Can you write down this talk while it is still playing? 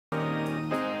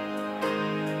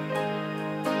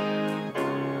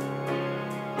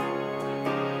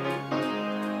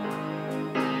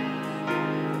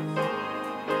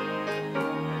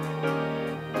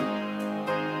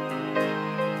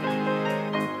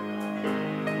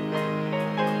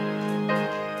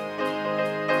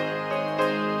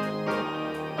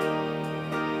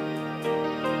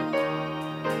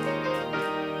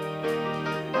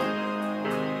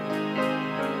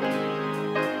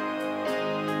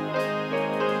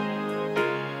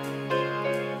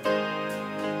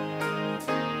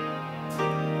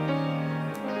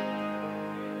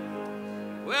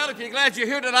you're glad you're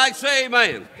here tonight, say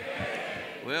amen.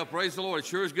 Well, praise the Lord. It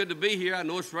sure is good to be here. I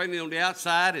know it's raining on the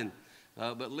outside,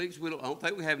 but leaks, I don't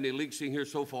think we have any leaks in here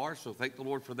so far, so thank the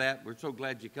Lord for that. We're so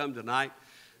glad you come tonight.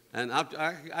 And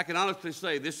I can honestly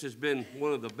say this has been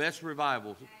one of the best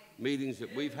revival meetings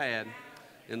that we've had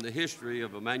in the history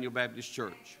of Emmanuel Baptist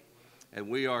Church. And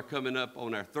we are coming up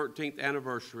on our 13th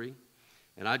anniversary,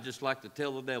 and I'd just like to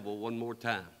tell the devil one more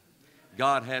time,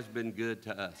 God has been good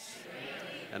to us.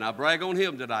 And I brag on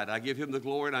him tonight. I give him the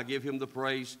glory and I give him the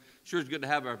praise. Sure, it's good to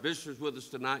have our visitors with us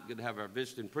tonight. Good to have our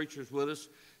visiting preachers with us.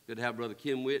 Good to have Brother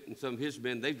Kim Witt and some of his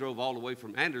men. They drove all the way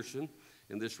from Anderson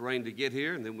in this rain to get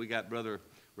here. And then we got Brother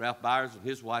Ralph Byers and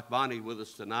his wife Bonnie with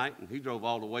us tonight. And he drove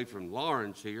all the way from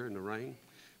Lawrence here in the rain.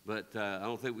 But I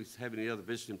don't think we have any other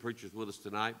visiting preachers with us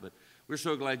tonight. But we're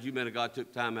so glad you men of God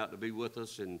took time out to be with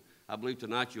us. And I believe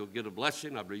tonight you'll get a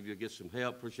blessing. I believe you'll get some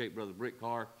help. Appreciate Brother Britt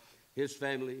Carr, his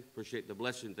family. Appreciate the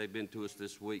blessings they've been to us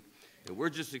this week. And we're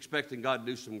just expecting God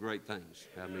to do some great things.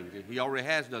 I mean, he already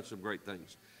has done some great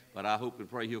things. But I hope and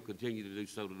pray he'll continue to do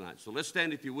so tonight. So let's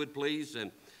stand if you would, please.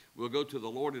 And we'll go to the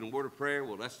Lord in a word of prayer.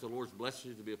 We'll ask the Lord's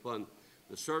blessings to be upon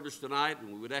the service tonight.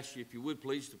 And we would ask you, if you would,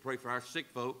 please, to pray for our sick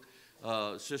folk.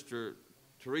 Sister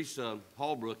Teresa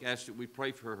Hallbrook asked that we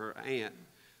pray for her aunt.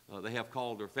 They have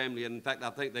called her family. And in fact, I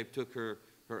think they've took her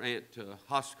aunt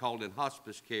called in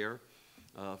hospice care.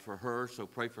 For her, so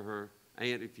pray for her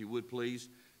aunt if you would, please.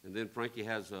 And then Frankie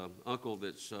has an uncle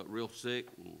that's real sick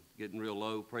and getting real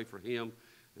low. Pray for him.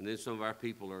 And then some of our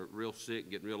people are real sick,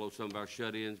 getting real low. Some of our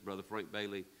shut-ins, Brother Frank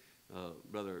Bailey,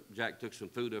 Brother Jack took some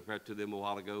food up there to them a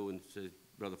while ago and said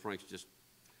Brother Frank's just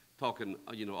talking,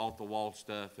 off the wall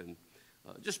stuff. And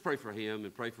just pray for him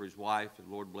and pray for his wife. And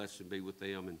Lord bless and be with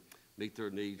them and meet their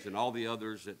needs. And all the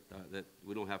others that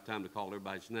we don't have time to call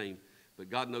everybody's name, but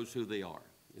God knows who they are.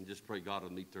 And just pray God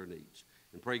will meet their needs.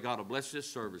 And pray God will bless this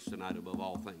service tonight above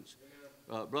all things.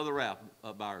 Brother Ralph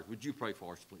Byers, would you pray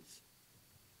for us, please?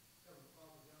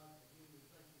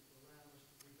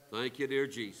 Thank you, dear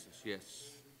Jesus.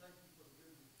 Yes.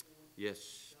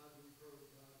 Yes.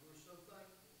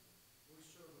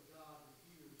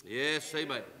 Yes,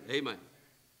 amen. Amen.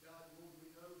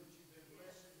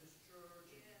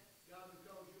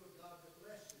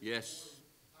 Yes.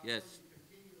 Yes.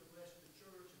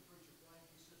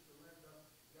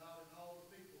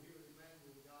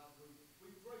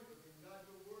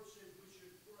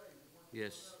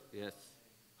 Yes, yes.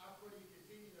 I pray you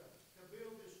continue to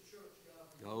build this church, God.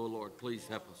 Oh, Lord, please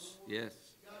help us. Yes.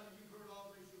 God, you've heard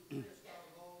all these requests out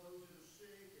of all those that are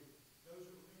sick and those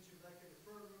who were mentioned back in the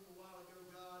prayer room a while ago,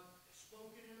 God.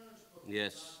 Spoken and unspoken.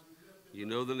 Yes.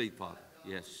 You know the need, Father.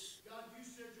 Yes. God, you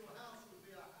said your house would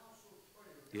be a house of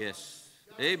prayer. Yes.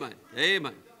 Amen.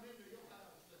 Amen. Come into your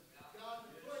house.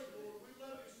 God, we pray, Lord. We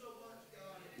love you so much,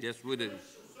 God. Yes, we do.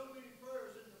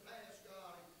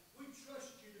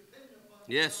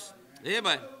 Yes.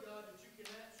 Amen.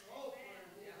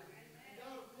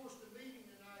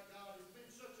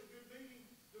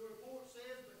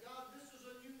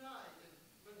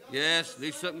 Yes,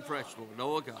 need something fresh, Lord.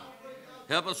 Oh, God.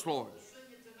 Help us, Lord.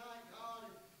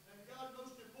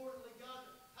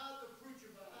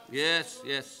 Yes,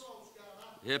 yes.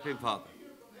 Help him, Father.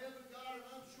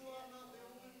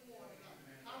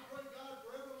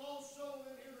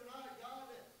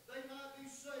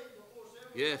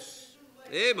 Yes.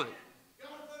 Amen.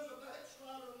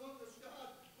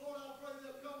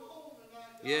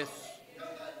 Yes.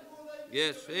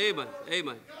 Yes. Amen.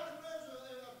 Amen.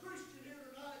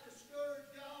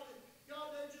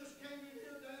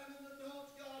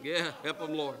 Yeah. Help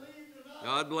them, Lord.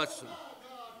 God bless them.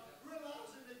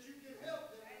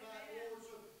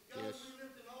 Yes.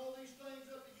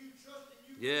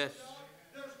 Yes.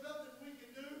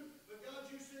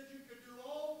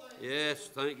 Yes.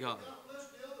 Thank God.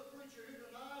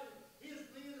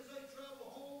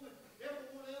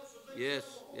 Yes,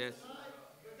 yes.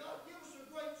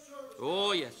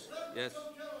 Oh, yes, yes.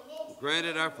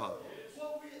 Granted our Father.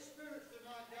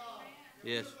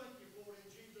 Yes.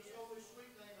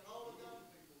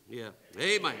 Yeah.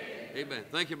 Amen. Amen.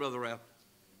 Thank you, Brother Ralph.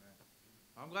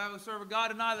 I'm glad we serve a God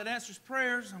tonight that answers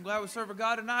prayers. I'm glad we serve a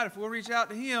God tonight. If we'll reach out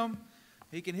to him,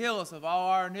 he can heal us of all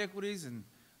our iniquities and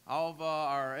all of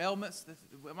our ailments that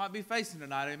we might be facing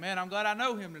tonight. Amen. I'm glad I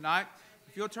know him tonight.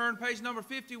 If you'll turn page number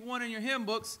 51 in your hymn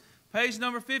books, page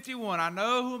number 51, I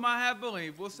know whom I have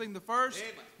believed. We'll sing the first,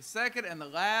 Amen, the second, and the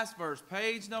last verse,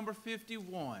 page number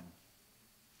 51.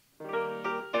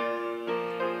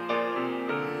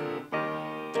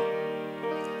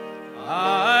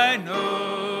 I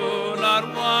know not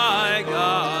why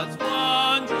God's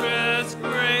wondrous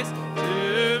grace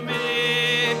to me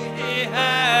he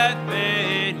hath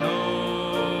made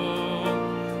known.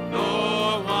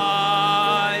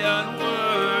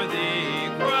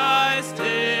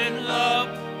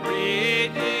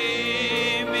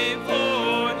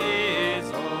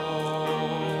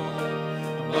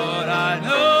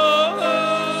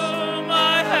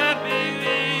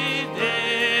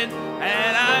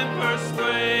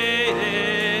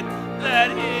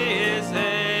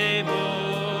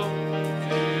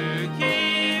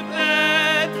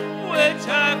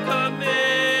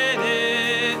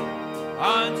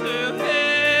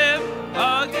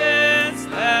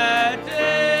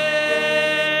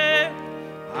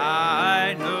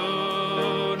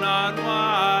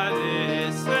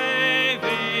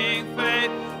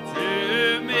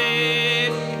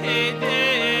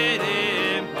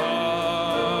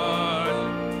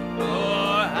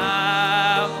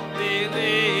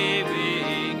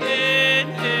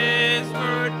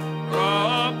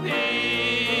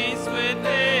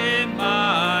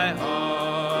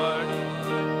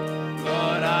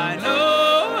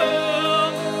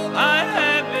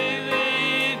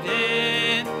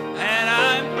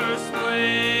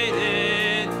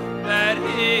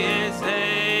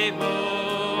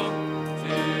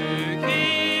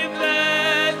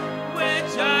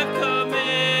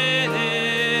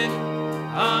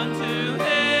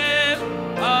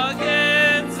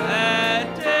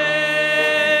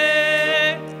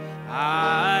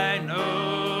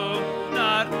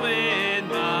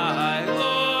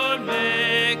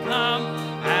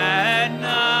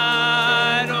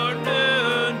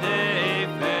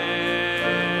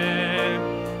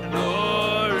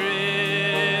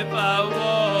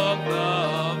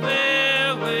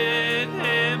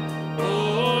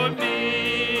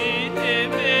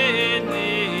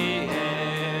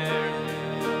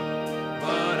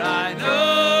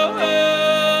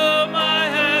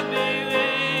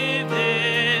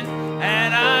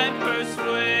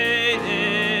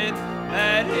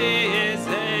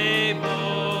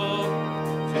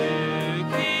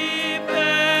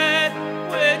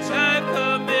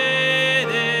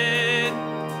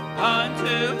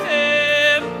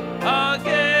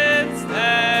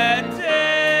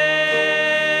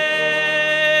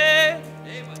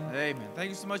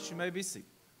 be seated.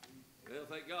 Well,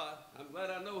 thank God. I'm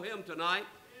glad I know him tonight.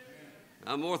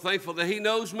 I'm more thankful that he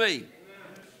knows me.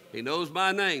 He knows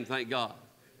my name, thank God.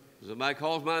 If somebody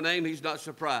calls my name, he's not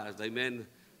surprised. Amen.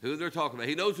 Who they're talking about.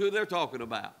 He knows who they're talking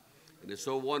about. And it's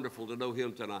so wonderful to know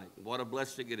him tonight. What a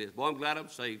blessing it is. Boy, I'm glad I'm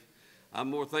saved.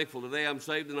 I'm more thankful today I'm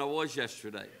saved than I was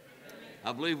yesterday.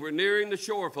 I believe we're nearing the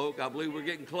shore, folk. I believe we're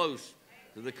getting close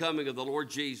to the coming of the Lord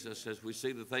Jesus as we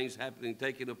see the things happening,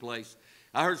 taking place.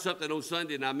 I heard something on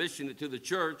Sunday, and I mentioned it to the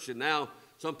church, and now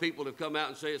some people have come out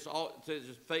and say it's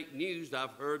fake news.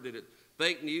 I've heard that it's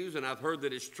fake news, and I've heard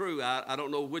that it's true. I don't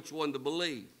know which one to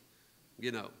believe,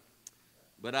 you know.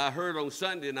 But I heard on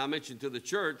Sunday, and I mentioned to the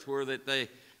church, where that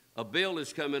a bill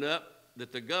is coming up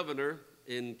that the governor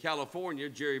in California,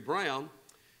 Jerry Brown,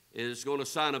 is going to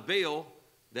sign a bill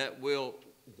that will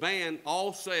ban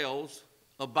all sales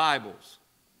of Bibles.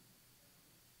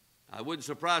 It wouldn't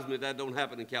surprise me if that don't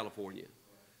happen in California.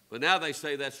 But now they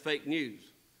say that's fake news.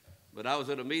 But I was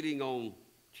at a meeting on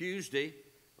Tuesday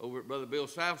over at Brother Bill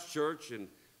South's church, and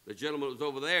the gentleman that was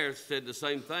over there said the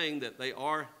same thing, that they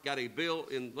got a bill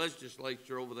in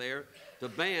legislature over there to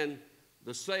ban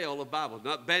the sale of Bibles.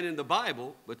 Not banning the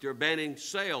Bible, but they're banning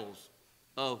sales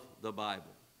of the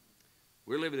Bible.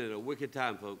 We're living in a wicked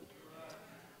time, folks.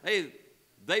 Hey,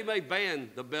 they may ban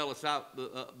the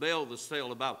the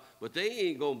sale of Bible, but they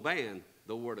ain't going to ban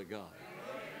the Word of God.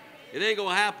 It ain't going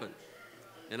to happen.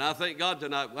 And I thank God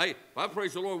tonight. Hey, I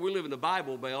praise the Lord, we live in the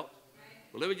Bible Belt.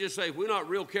 But let me just say, if we're not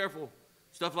real careful,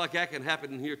 stuff like that can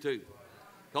happen in here too.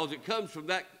 Because it comes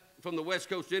from the West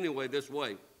Coast anyway, this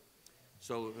way.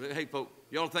 So, hey, folks,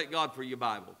 y'all thank God for your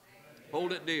Bible.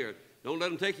 Hold it dear. Don't let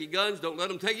them take your guns. Don't let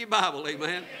them take your Bible,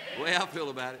 amen. The way I feel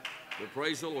about it. But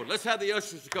praise the Lord. Let's have the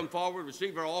ushers to come forward,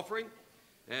 receive our offering.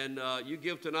 And you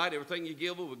give tonight, everything you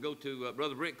give will go to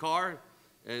Brother Brent Carr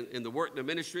and the work in the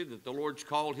ministry that the Lord's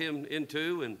called him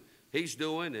into and he's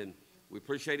doing. And we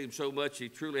appreciate him so much. He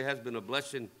truly has been a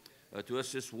blessing to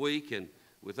us this week. And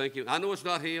we thank him. I know it's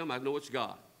not him. I know it's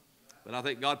God. But I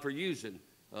thank God for using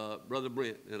Brother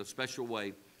Brent in a special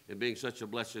way and being such a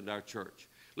blessing to our church.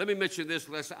 Let me mention this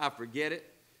lest I forget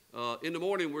it. In the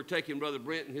morning, we're taking Brother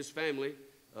Brent and his family,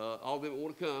 all of them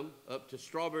want to come, up to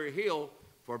Strawberry Hill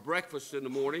for breakfast in the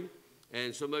morning.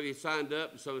 And some of you signed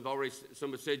up, and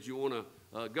some have said you want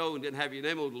to go and didn't have your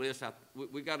name on the list.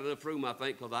 We got enough room, I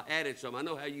think, because I added some. I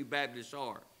know how you Baptists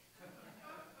are.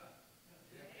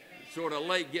 Sort of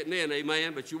late getting in,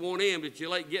 amen, but you want in, but you're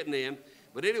late getting in.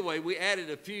 But anyway, we added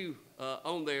a few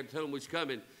on there to tell them what's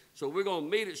coming. So we're going to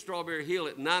meet at Strawberry Hill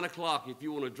at 9 o'clock if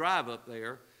you want to drive up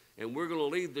there. And we're going to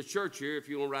leave the church here if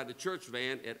you want to ride the church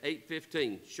van at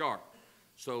 8:15 sharp.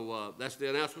 So that's the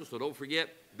announcement. So don't forget,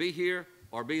 be here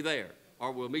or be there.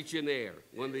 Or we'll meet you in the air,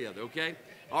 one or the other, okay?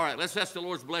 All right, let's ask the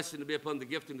Lord's blessing to be upon the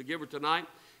gift and the giver tonight.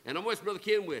 And I'm with Brother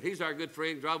Ken Witt. He's our good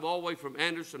friend. Drive all the way from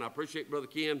Anderson. I appreciate Brother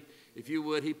Ken. If you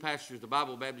would, he pastors the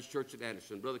Bible Baptist Church at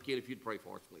Anderson. Brother Ken, if you'd pray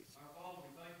for us, please. Our Father,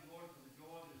 we thank you, Lord, for the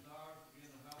joy and desire to be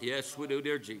in the house. Yes, we do,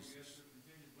 dear Jesus.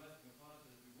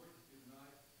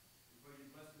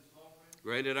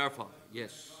 Granted our Father.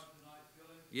 Yes.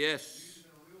 Yes.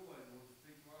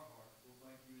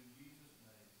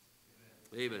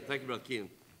 Amen. Thank you, Brother Ken.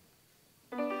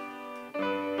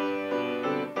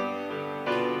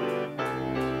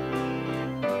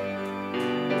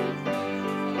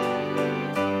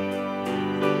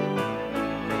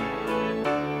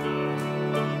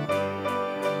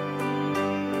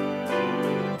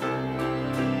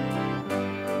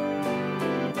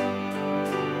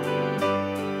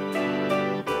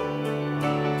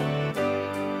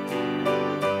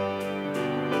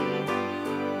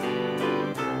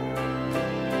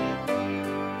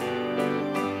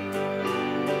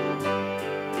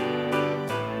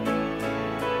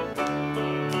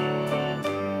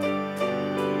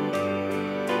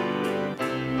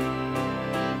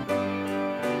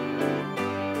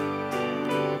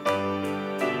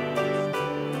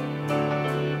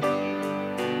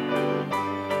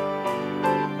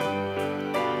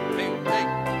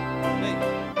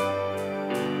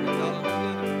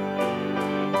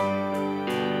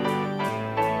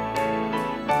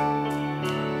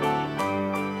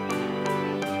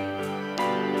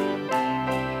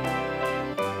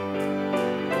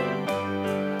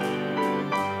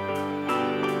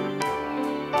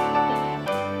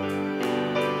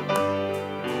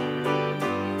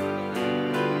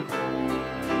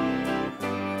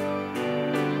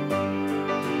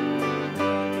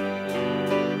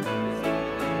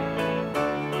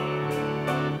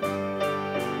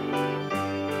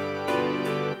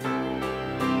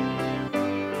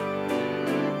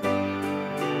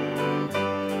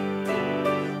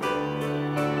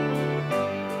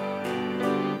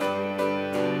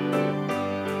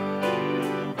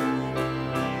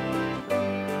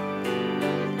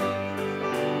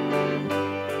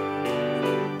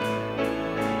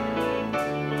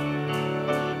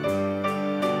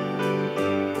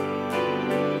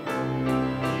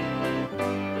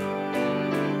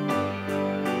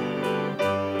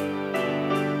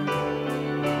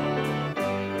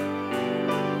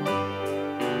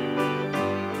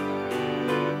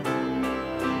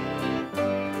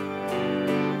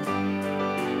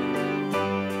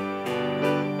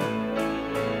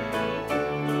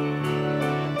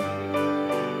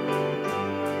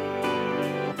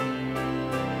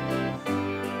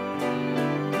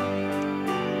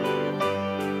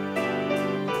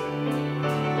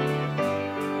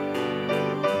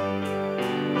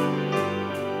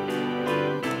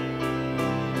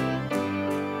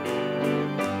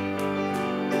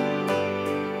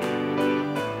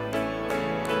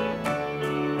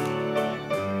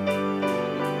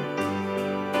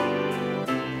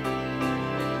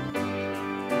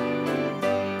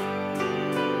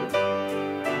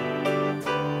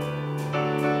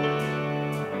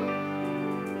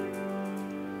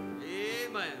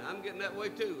 getting that way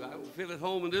too. I don't feel at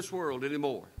home in this world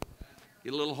anymore.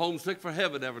 Get a little homesick for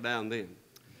heaven every now and then.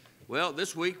 Well,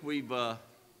 this week we've not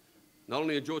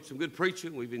only enjoyed some good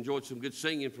preaching, we've enjoyed some good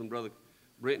singing from Brother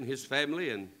Brent and his family,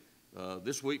 and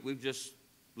this week we've just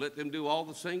let them do all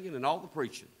the singing and all the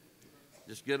preaching.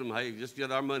 Just get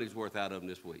get our money's worth out of them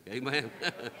this week. Amen.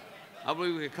 I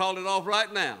believe we can call it off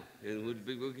right now, and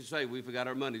we can say we forgot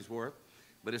our money's worth.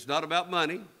 But it's not about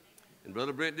money, and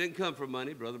Brother Brent didn't come for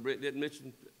money. Brother Brent didn't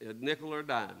mention a nickel or a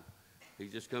dime. He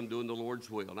just come doing the Lord's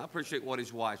will. And I appreciate what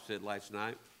his wife said last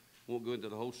night. Won't go into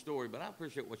the whole story, but I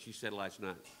appreciate what she said last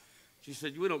night. She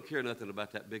said, we don't care nothing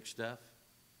about that big stuff.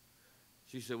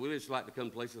 She said, we just like to come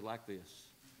to places like this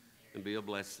and be a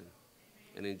blessing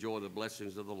and enjoy the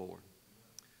blessings of the Lord.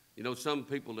 You know, some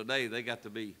people today, they got to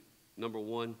be number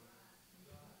one,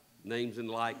 names and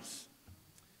lights.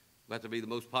 We got to be the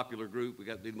most popular group. We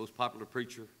got to be the most popular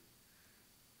preacher.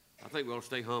 I think we ought to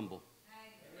stay humble.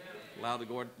 Allow the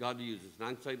God to use us.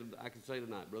 And I can say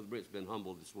tonight, Brother Brent's been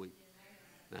humble this week.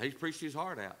 Now, he's preached his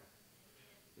heart out.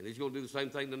 And he's going to do the same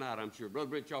thing tonight, I'm sure. Brother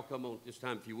Brent, y'all come on this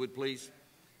time, if you would, please.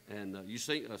 And you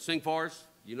sing for us.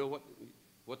 You know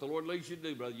what the Lord leads you to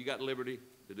do, brother. You got liberty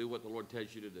to do what the Lord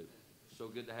tells you to do. So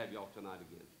good to have y'all tonight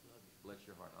again. Bless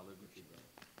your heart. I love you too, brother.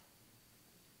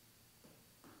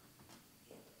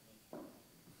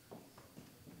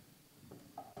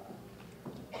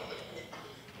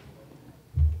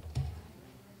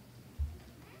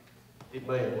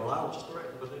 Amen. Well, I was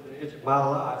threatened with the end of my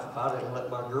life if I didn't let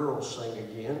my girls sing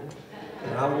again.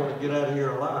 And I want to get out of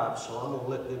here alive, so I'm going to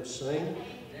let them sing.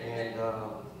 And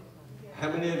how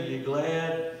many of you are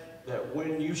glad that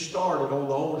when you started on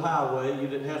the old highway, you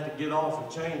didn't have to get off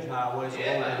and change highways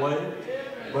along the way?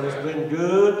 But it's been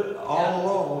good all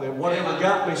along, and whatever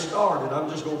got me started, I'm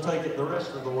just going to take it the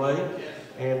rest of the way.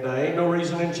 And ain't no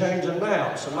reason in changing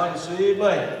now. Somebody say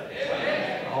amen. Amen.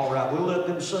 All right, we'll let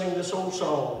them sing this old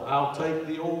song, I'll Take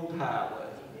the Old Highway.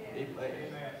 Amen.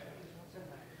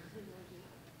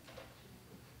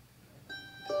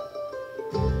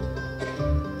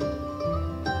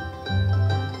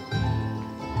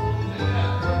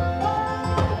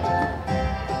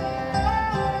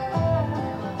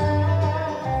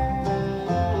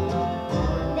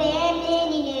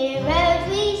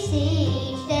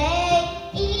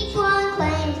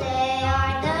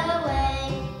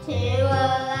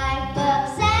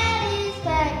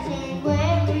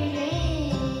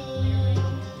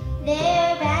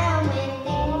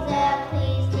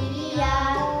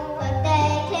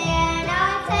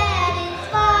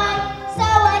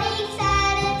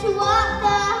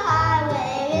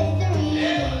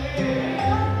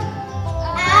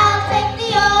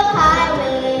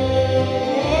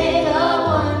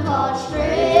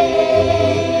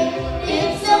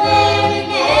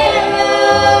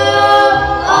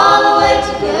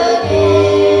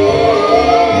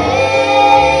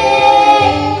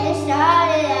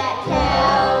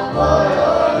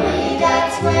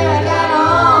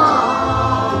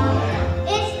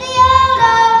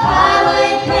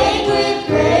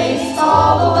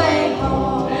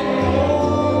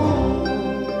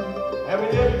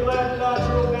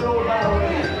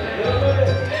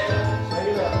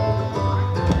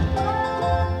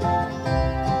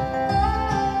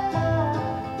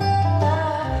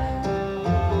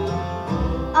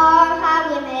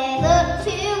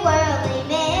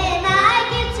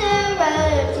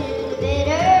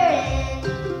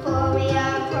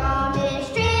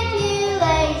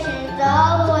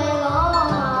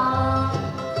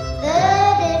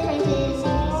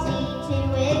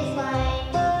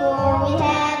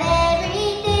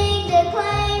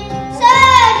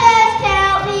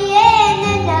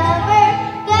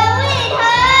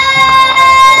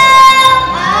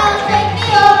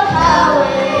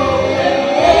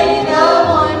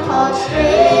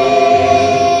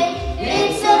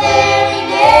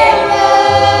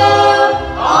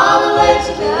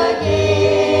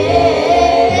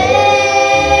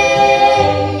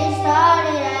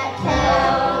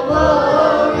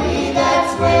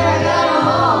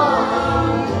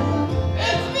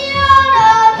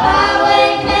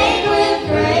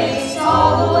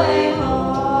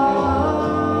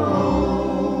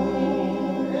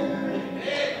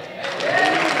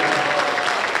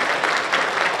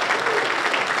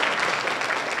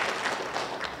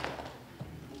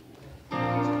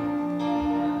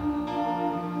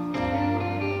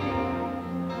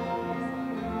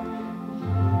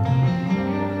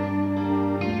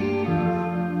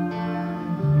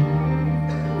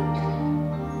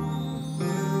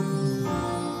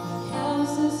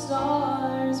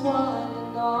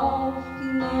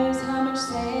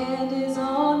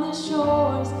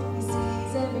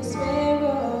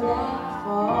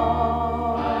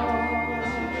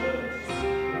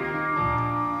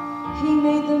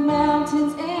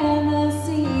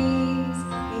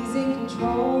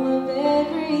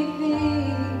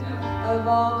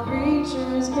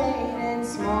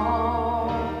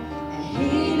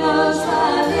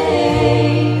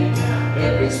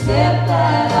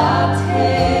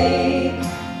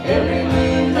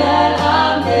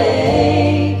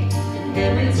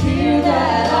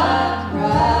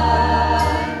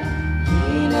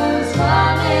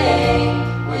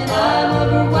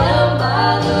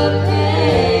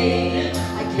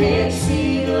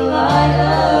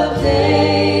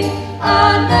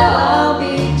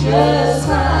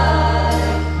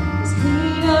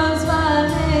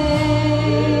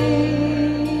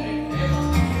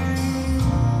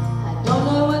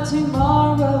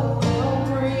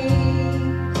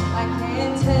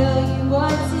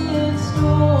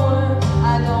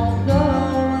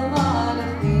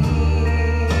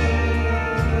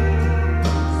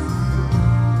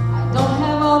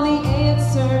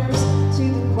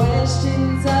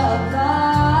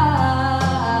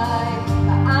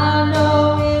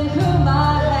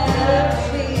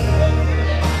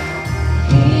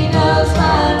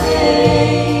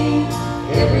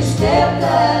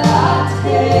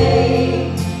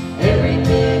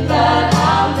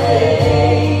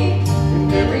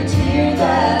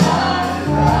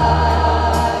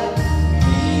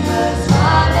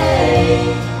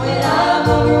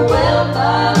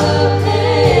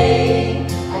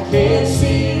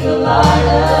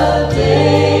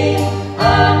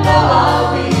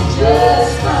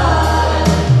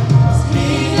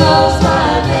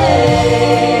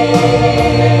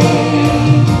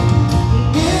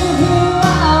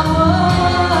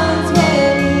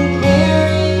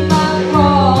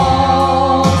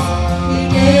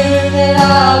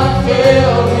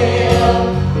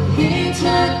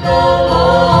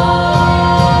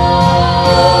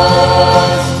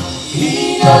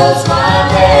 knows my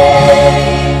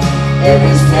name.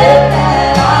 Every step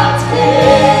that I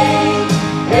take,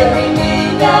 every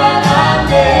move that I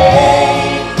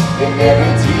make, and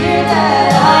every tear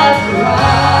that I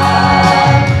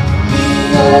cry. He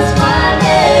knows my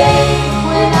name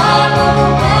when I'm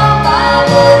overwhelmed by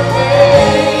the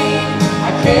pain.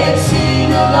 I can't see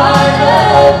the light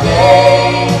of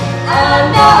day. I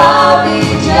know I'll be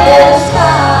just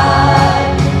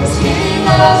fine, 'cause He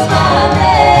knows my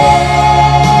name.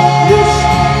 Yes,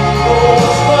 He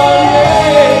knows my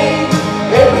name.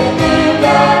 Every move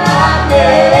that I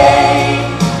make,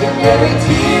 and every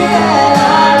tear that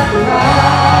I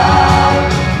cry.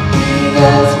 He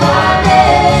knows my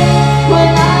name when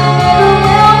I'm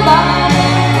overwhelmed by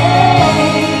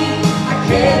pain. I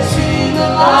can't see the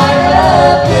light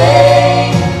of day.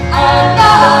 I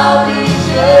know I'll be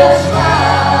just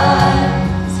fine,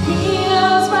 'cause He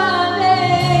knows my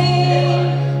name.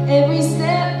 Every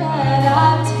step that I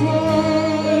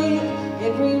take,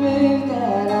 every move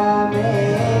that I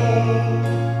make,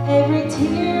 every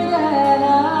tear that I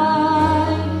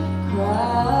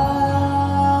cry.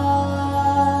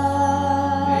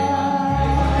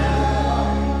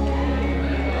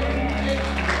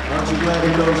 Aren't you glad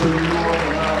He knows who you are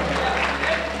tonight?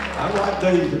 I'm like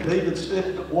David. David said,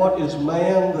 "What is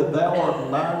man that thou art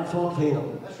mindful of him?"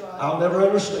 I'll never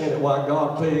understand it, why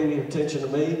God paid any attention to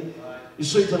me. You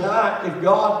see, tonight, if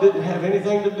God didn't have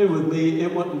anything to do with me,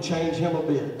 it wouldn't change Him a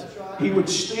bit. He would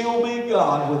still be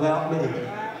God without me.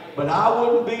 But I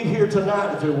wouldn't be here tonight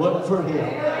if it wasn't for Him.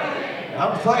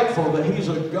 I'm thankful that He's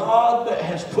a God that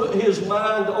has put His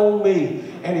mind on me,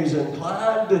 and He's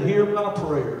inclined to hear my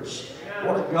prayers.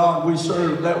 What a God we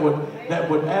serve that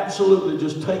would absolutely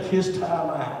just take His time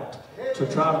out to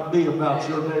try to be about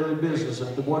your daily business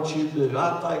and to what you do.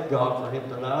 I thank God for Him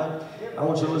tonight. I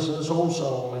want you to listen to this old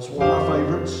song. It's one of my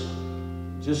favorites.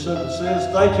 Just simply says,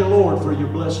 "Thank you, Lord, for your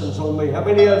blessings on me." How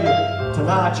many of you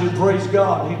tonight you praise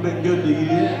God? He's been good to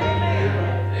you.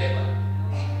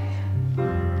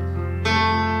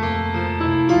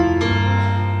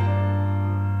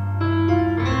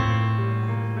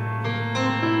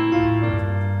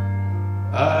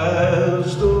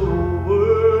 As the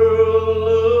world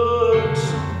looks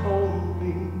on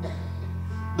me,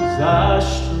 as I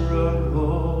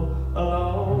struggle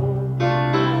alone,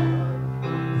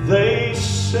 they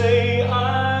say I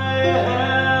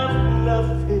have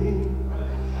nothing,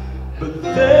 but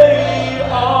they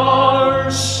are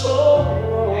so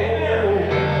wrong.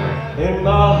 In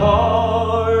my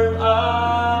heart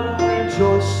I'm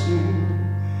rejoicing,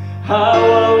 how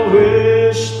I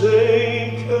wish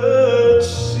they could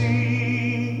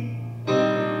see.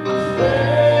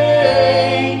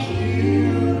 Thank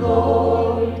you,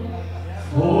 Lord,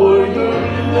 for your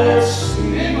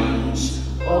blessings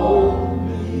on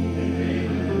me.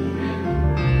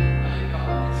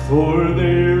 For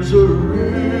there's a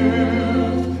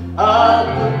roof up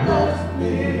above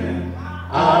me,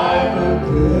 I've a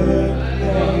good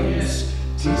place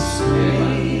to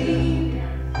sleep.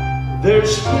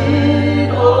 There's food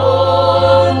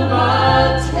on my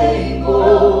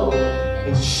table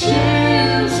and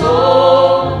shoes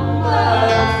on my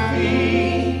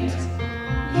feet.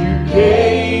 You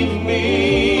gave me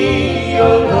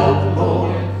your love,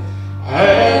 Lord,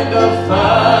 and a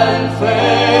fine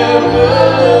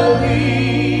family.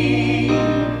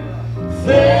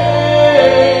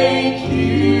 Thank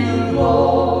you,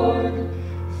 Lord,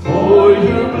 for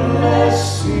your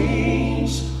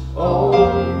blessings on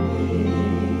me.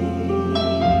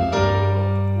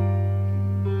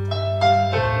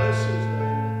 Bless His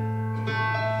name.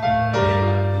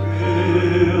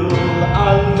 Well,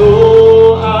 I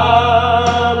know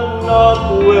I'm not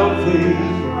wealthy.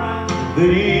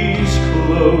 These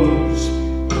clothes,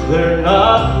 they're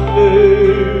not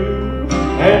new,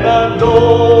 and I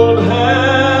don't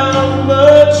have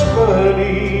much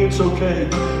money. It's okay,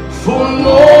 for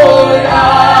Lord, I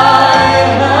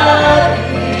have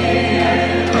you,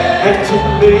 and to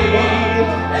me,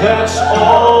 that's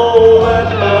all that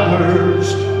matters.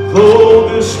 Though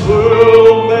this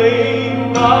world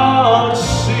may not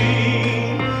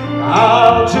see,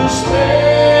 I'll just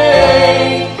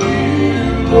thank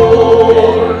you,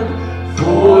 Lord,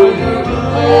 for your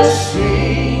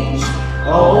blessings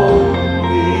on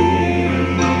me.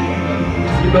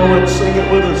 If you know it, sing it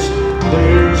with us.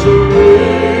 There's a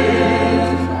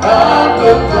roof up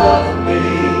above me,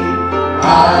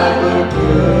 I've a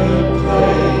good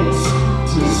place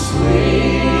to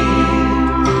sleep.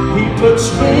 He puts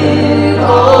food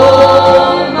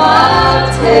on my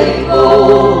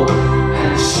table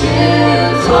and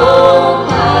shoes on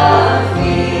my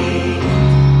feet.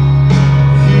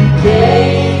 You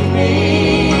gave me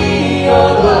your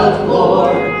love.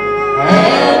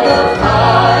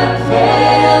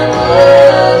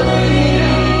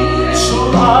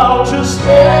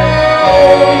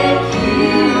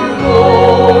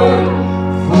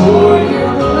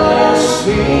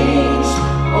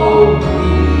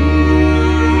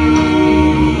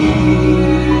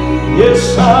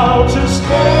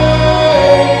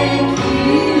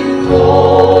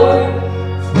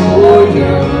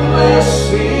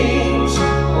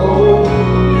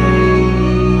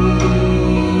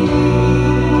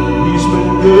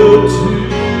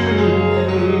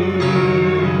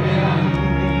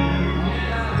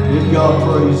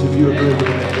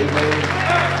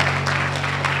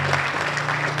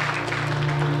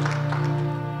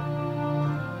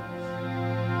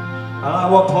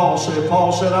 What Paul said.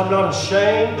 Paul said, I'm not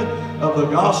ashamed of the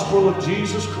gospel of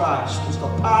Jesus Christ. It's the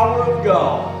power of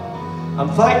God. I'm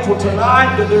thankful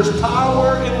tonight that there's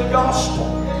power in the gospel.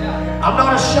 I'm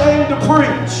not ashamed to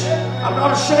preach. I'm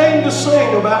not ashamed to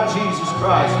sing about Jesus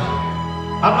Christ.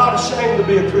 I'm not ashamed to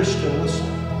be a Christian. Listen.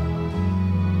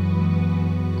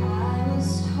 I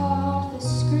was taught the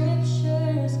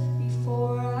scriptures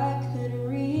before I could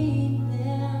read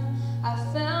them. I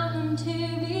found them to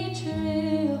be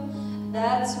true.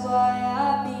 That's why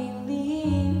I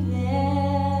believe them.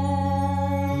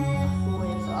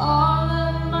 With all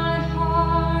of my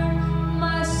heart,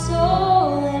 my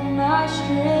soul, and my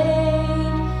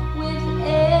strength, with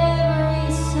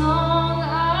every song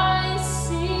I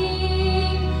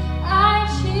sing, I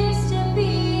choose to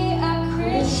be a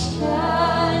Christian.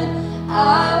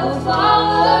 I will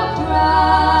follow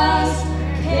Christ,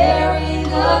 carry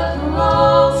the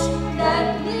cross that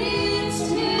leads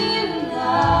to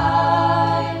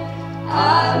life.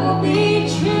 I will be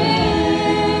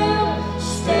true,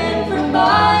 stand for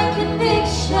my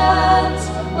convictions,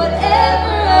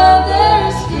 whatever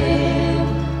others do.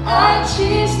 I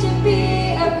choose to be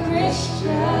a Christian.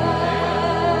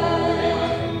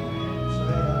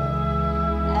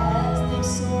 As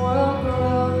this world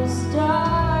grows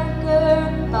darker,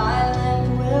 my lamp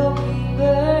will be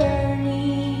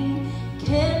burning,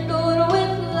 kindled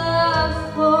with love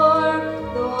for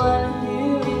the one who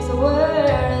is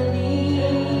worthy.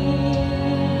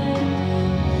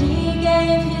 He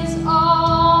gave his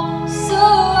all, so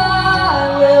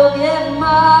I will give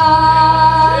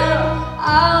mine.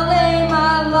 I'll lay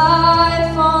my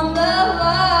life on the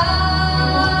line.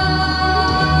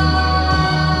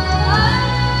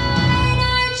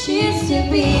 I choose to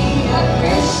be a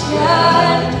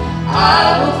Christian.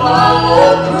 I will follow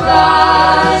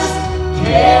Christ,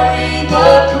 carry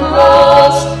the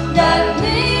cross that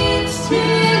leads to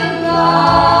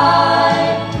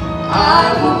life.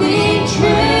 I will be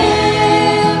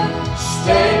true,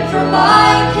 stand for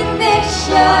my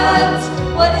convictions,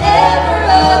 whatever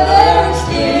others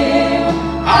do.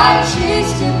 I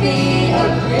choose to be a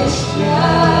Christian.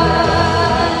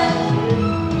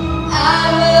 I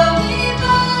will be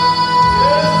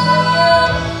bold,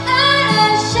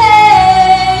 unashamed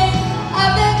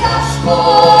of the gospel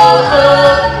of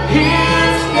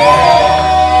His name.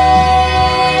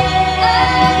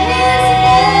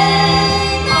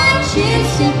 I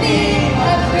choose to be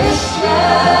a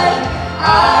Christian.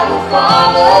 I will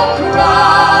follow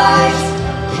Christ,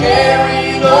 carry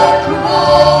the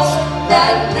cross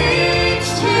that leads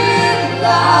to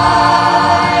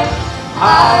life.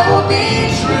 I will be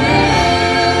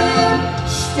true,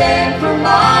 stand for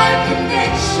my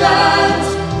convictions,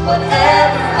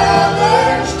 whatever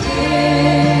others do.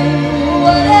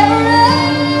 Whatever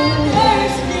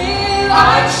others do,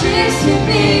 I choose to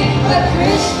be a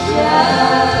Christian.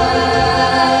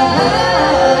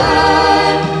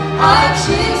 I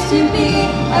choose to be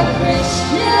a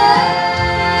Christian.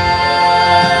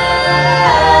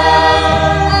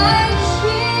 I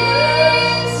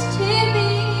choose to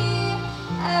be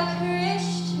a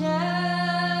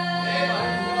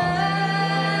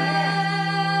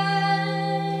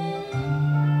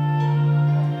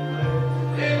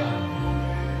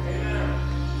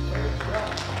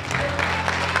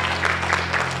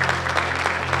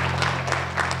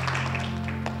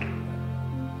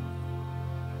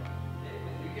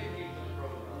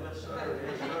Yes, sir.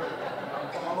 I'm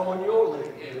following your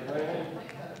lead, man.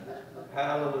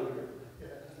 Hallelujah.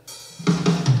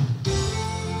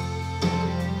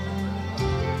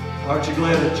 Aren't you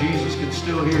glad that Jesus can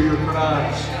still hear your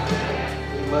cries?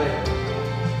 Amen.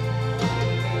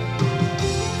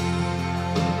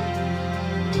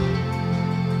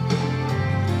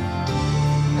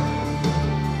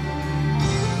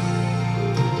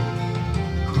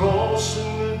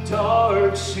 Crossing the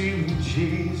dark sea with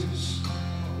Jesus,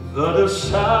 the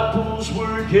disciples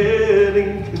were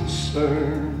getting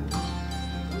concerned.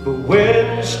 The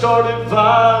wind started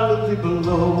violently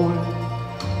blowing.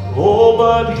 Oh,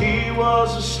 but he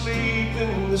was asleep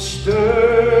in the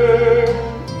stern.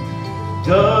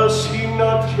 Does he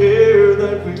not care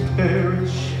that we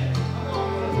perish?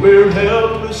 We're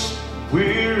helpless,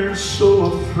 we're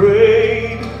so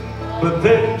afraid. But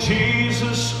then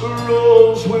Jesus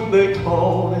arose when they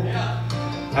called him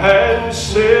and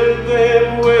said,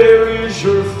 then where is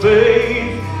your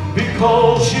faith?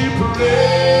 Because you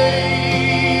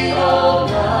prayed all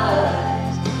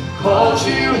night, cause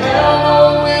you held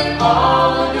on with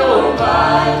all of your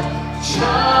might.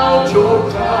 Child, your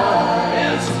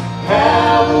cries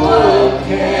have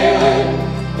awakened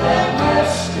the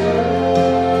Master.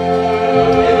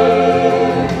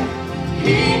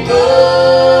 He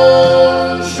knows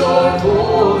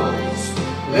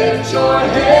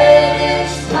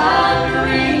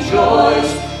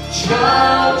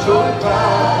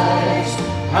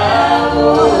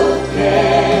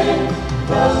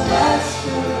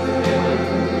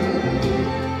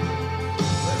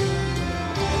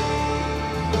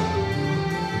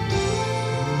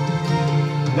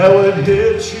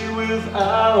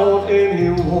any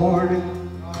warning.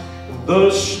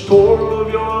 The storm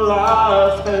of your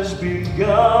life has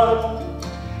begun,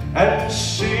 and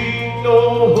seeing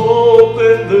no hope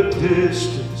in the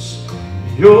distance,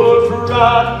 you're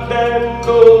frightened and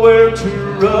nowhere to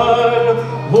run.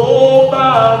 Oh,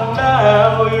 by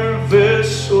now your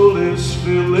vessel is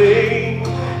filling,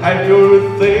 and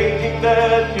you're thinking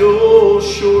that you'll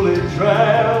surely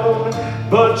drown.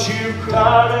 But you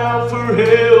cried out for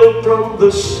help from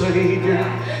the Savior,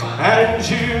 and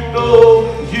you know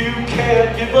you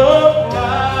can't give up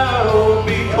now,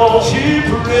 because you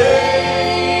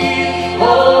prayed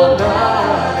all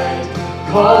night,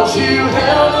 'cause you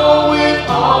held on with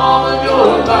all of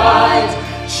your might.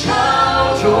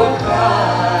 Child, your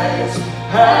cries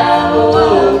have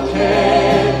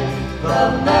awoken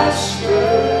the Master.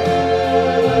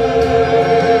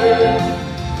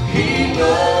 He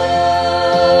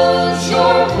knows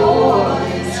your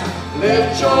voice.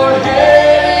 Lift your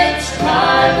head, it's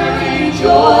time to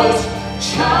rejoice.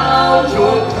 Child,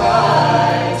 your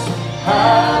cries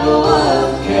have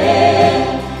awoken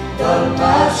the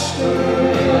Master.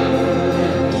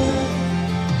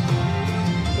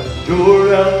 You're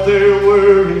out there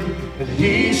worried, and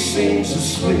he seems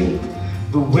asleep.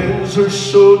 The winds are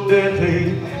so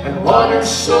deadly, and water's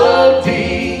so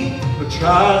deep. But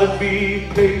try to be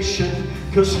patient,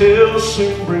 'cause he'll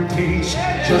soon bring peace.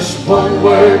 Just one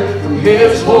word from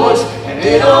his voice, and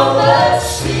it all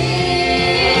must cease.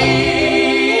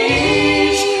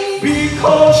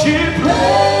 Because you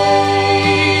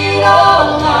prayed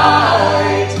all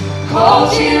night,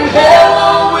 'cause you held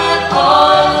on with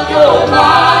all of your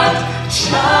might.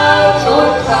 Child, your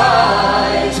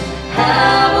cries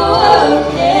have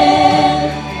awoken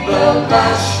the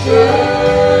Master.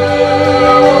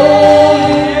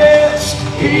 Yes,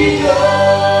 he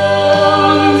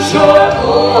knows your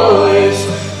voice.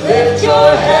 Lift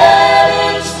your head,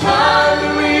 it's time to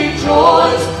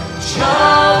rejoice.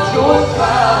 Child, your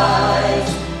cries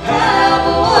have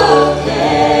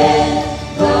awoken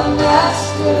the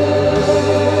Master.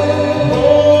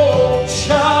 Oh,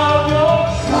 child, your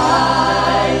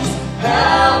cries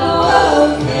have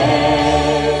awoken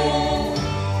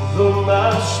the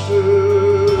Master.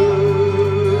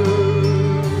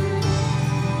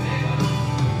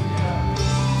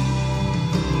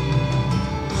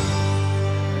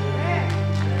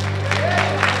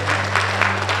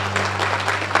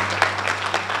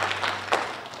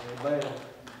 Amen.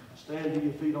 Stand to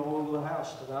your feet all over the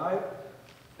house tonight.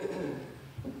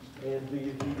 Stand to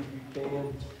your feet if you can.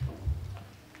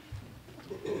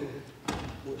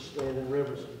 We'll stand in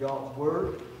reverence of God's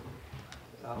Word.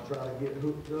 I'll try to get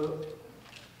hooked up.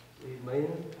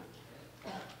 Amen.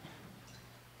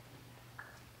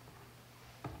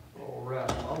 All right.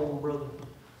 Come on, brother.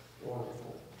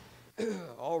 Wonderful.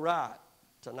 All right.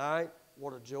 Tonight,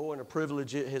 what a joy and a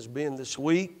privilege it has been this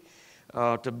week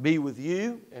to be with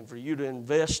you and for you to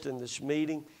invest in this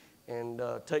meeting and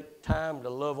take time to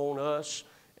love on us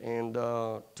and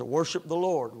to worship the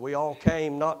Lord. We all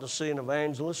came not to see an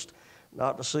evangelist,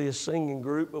 not to see a singing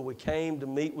group, but we came to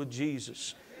meet with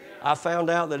Jesus. I found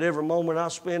out that every moment I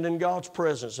spend in God's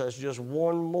presence, that's just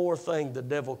one more thing the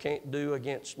devil can't do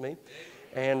against me.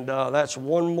 And that's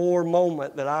one more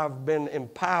moment that I've been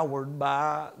empowered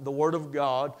by the Word of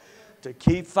God to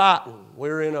keep fighting.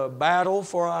 We're in a battle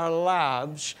for our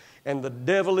lives, and the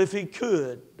devil, if he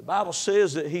could, the Bible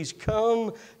says that he's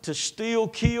come to steal,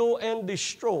 kill, and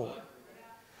destroy.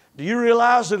 Do you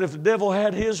realize that if the devil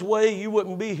had his way, you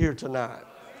wouldn't be here tonight?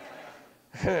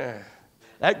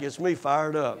 That gets me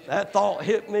fired up. That thought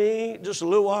hit me just a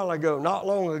little while ago, not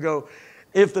long ago.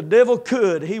 If the devil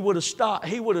could, he would have stopped.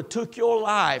 He would have took your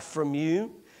life from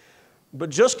you.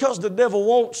 But just because the devil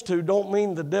wants to, don't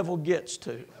mean the devil gets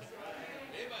to.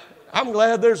 I'm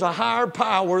glad there's a higher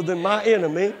power than my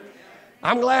enemy.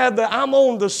 I'm glad that I'm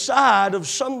on the side of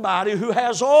somebody who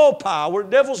has all power. The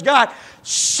devil's got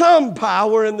some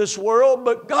power in this world,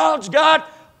 but God's got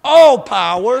all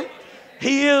power.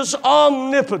 He is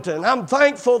omnipotent. I'm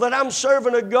thankful that I'm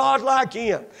serving a God like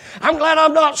Him. I'm glad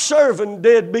I'm not serving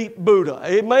deadbeat Buddha.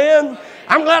 Amen?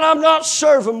 I'm glad I'm not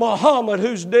serving Muhammad,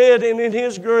 who's dead and in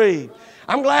his grave.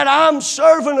 I'm glad I'm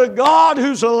serving a God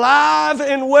who's alive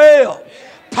and well.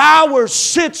 Power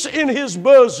sits in His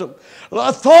bosom.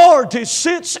 Authority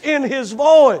sits in His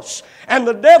voice. And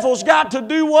the devil's got to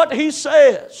do what he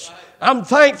says. I'm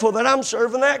thankful that I'm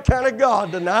serving that kind of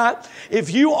God tonight.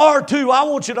 If you are too, I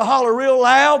want you to holler real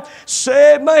loud.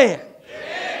 Say amen.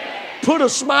 Amen. Put a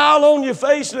smile on your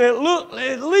face and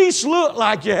at least look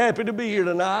like you're happy to be here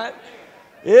tonight.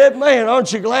 Amen.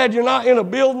 Aren't you glad you're not in a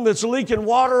building that's leaking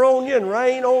water on you and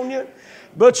rain on you?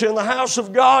 But you're in the house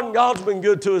of God, and God's been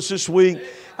good to us this week.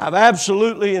 I've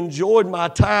absolutely enjoyed my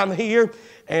time here.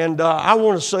 And I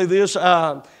want to say this.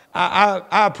 I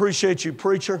appreciate you,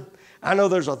 preacher. I know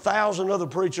there's 1,000 other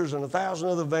preachers and 1,000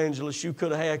 other evangelists you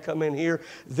could have had come in here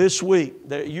this week.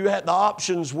 You had, the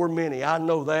options were many. I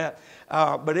know that.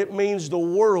 But it means the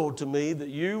world to me that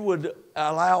you would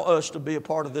allow us to be a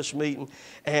part of this meeting.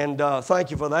 And thank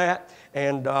you for that.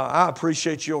 And I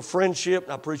appreciate your friendship.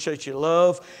 I appreciate your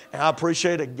love. And I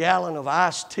appreciate a gallon of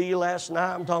iced tea last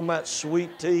night. I'm talking about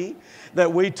sweet tea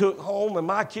that we took home. And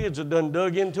my kids had done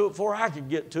dug into it before I could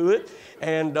get to it.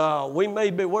 And we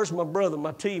may be, where's my brother,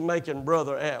 my tea-making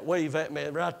brother at? Wave at me.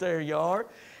 Right there you are.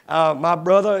 My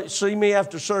brother, see me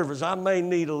after service. I may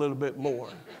need a little bit more.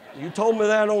 You told me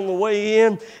that on the way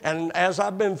in, and as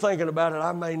I've been thinking about it,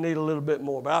 I may need a little bit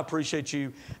more, but I appreciate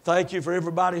you. Thank you for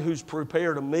everybody who's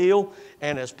prepared a meal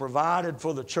and has provided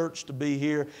for the church to be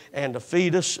here and to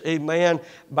feed us, amen,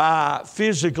 by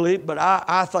physically, but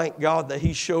I thank God that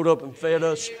He showed up and fed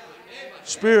us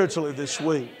spiritually this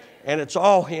week, and it's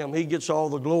all Him. He gets all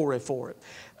the glory for it.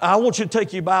 I want you to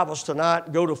take your Bibles tonight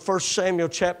and go to 1 Samuel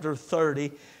chapter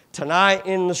 30, tonight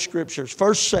in the Scriptures.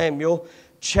 1 Samuel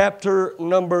chapter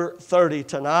number 30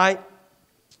 tonight.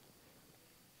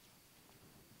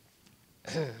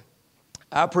 I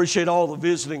appreciate all the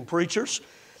visiting preachers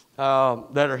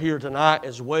that are here tonight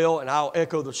as well, and I'll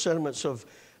echo the sentiments of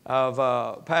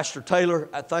Pastor Taylor.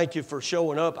 I thank you for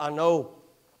showing up. I know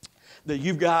that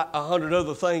you've got 100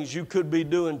 other things you could be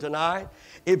doing tonight.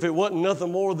 If it wasn't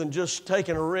nothing more than just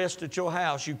taking a rest at your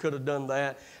house, you could have done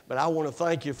that. But I want to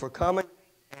thank you for coming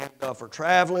and for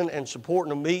traveling and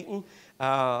supporting a meeting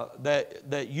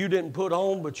that you didn't put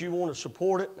on, but you want to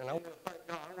support it. And I want to thank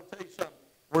God. I want to tell you something.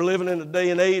 We're living in a day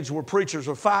and age where preachers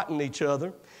are fighting each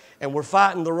other, and we're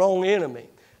fighting the wrong enemy.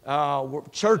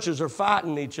 Churches are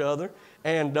fighting each other,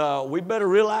 and we better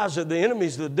realize that the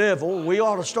enemy's the devil, and we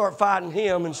ought to start fighting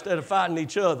him instead of fighting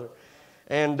each other.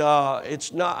 And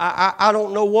it's not. I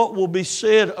don't know what will be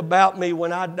said about me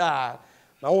when I die.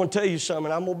 I want to tell you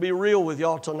something. I'm going to be real with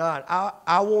y'all tonight.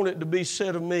 I want it to be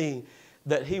said of me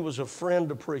that he was a friend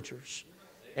to preachers.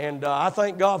 And I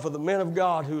thank God for the men of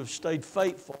God who have stayed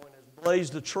faithful and has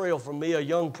blazed a trail for me, a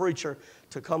young preacher,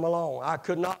 to come along. I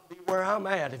could not be where I'm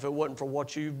at if it wasn't for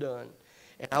what you've done.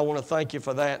 And I want to thank you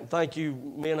for that. And thank you,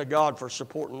 men of God, for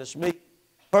supporting this meeting.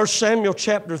 1 Samuel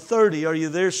chapter 30. Are you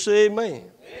there? Say amen.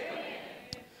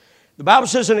 The Bible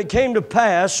says, and it came to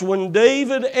pass when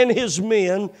David and his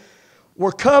men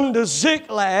were come to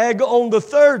Ziklag on the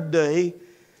third day,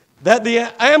 that the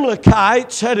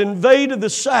Amalekites had invaded the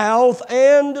south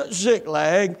and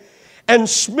Ziklag, and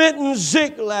smitten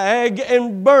Ziklag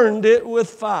and burned it with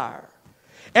fire,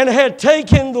 and had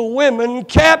taken the women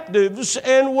captives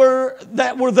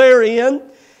that were therein,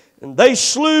 and they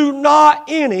slew not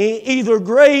any, either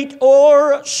great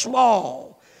or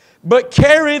small, but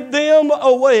carried them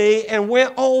away and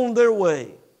went on their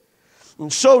way.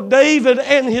 And so David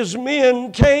and his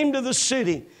men came to the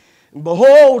city, and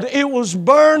behold, it was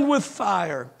burned with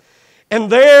fire, and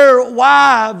their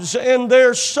wives and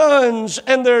their sons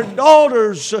and their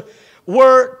daughters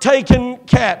were taken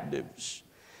captives.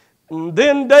 And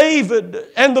then David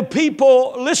and the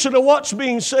people, listen to what's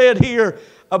being said here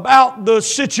about the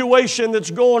situation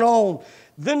that's going on.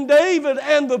 Then David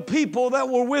and the people that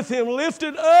were with him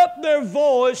lifted up their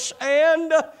voice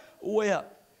and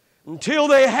wept until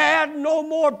they had no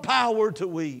more power to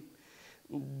weep.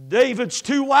 David's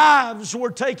two wives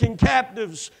were taken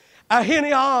captives,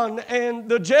 Ahinoam and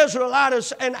the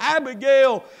Jezreelitess, and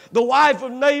Abigail, the wife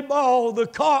of Nabal, the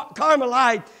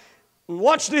Carmelite. And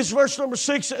watch this, verse number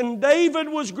 6. And David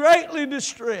was greatly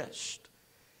distressed.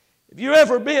 Have you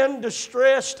ever been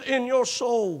distressed in your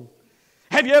soul?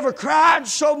 Have you ever cried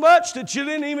so much that you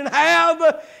didn't even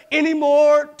have any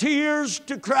more tears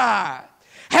to cry?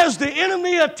 Has the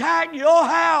enemy attacked your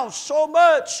house so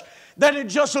much that it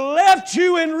just left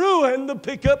you in ruin to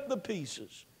pick up the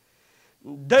pieces?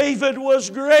 David was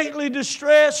greatly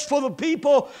distressed, for the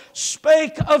people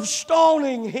spake of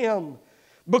stoning him,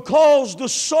 because the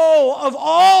soul of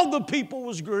all the people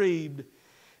was grieved,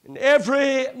 and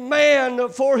every man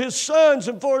for his sons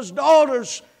and for his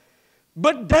daughters.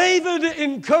 But David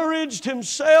encouraged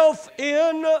himself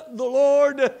in the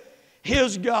Lord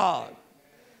his God.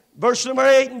 Verse number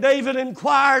 8, and David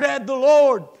inquired at the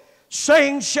Lord,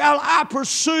 saying, shall I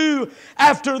pursue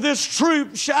after this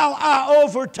troop? Shall I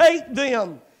overtake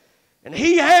them? And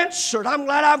he answered, I'm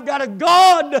glad I've got a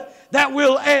God that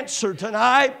will answer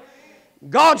tonight.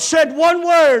 God said one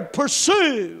word,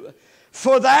 pursue,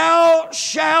 for thou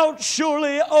shalt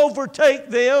surely overtake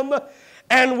them,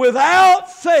 and without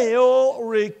fail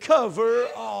recover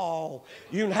all.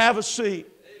 You can have a seat.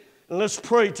 And let's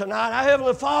pray tonight. Our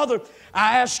Heavenly Father,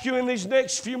 I ask you in these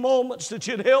next few moments that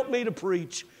you'd help me to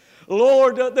preach.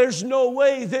 Lord, there's no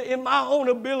way that in my own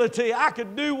ability I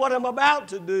could do what I'm about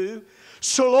to do.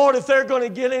 So, Lord, if they're going to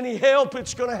get any help,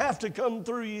 it's going to have to come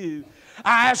through you.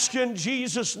 I ask you in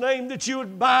Jesus' name that you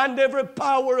would bind every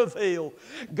power of hell.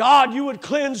 God, you would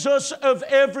cleanse us of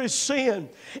every sin,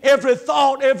 every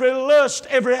thought, every lust,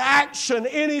 every action,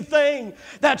 anything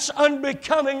that's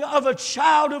unbecoming of a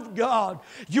child of God.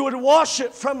 You would wash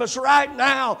it from us right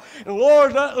now. And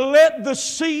Lord, let the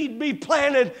seed be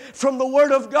planted from the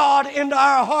Word of God into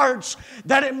our hearts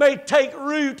that it may take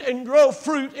root and grow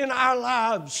fruit in our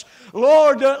lives.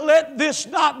 Lord, let this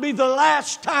not be the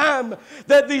last time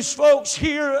that these folks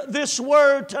hear this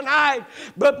word tonight,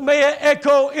 but may it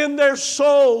echo in their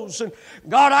souls. And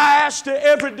God, I ask that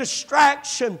every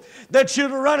distraction that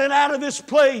you'd run it out of this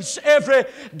place, every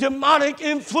demonic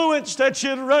influence that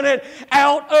you'd run it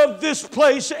out of this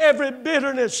place, every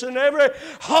bitterness and every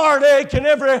heartache and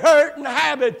every hurt and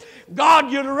habit,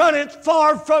 God, you'd run it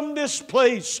far from this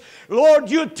place. Lord,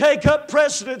 you'd take up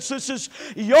precedence. This is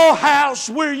your house.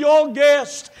 We're your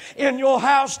guest in your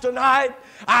house tonight.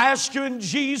 I ask you in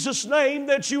Jesus' name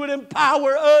that you would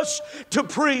empower us to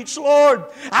preach. Lord,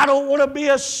 I don't want to be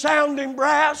a sounding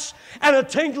brass and a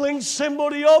tinkling cymbal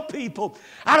to your people.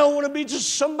 I don't want to be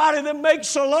just somebody that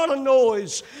makes a lot of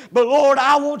noise. But Lord,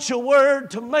 I want your word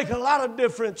to make a lot of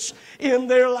difference in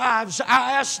their lives.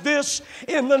 I ask this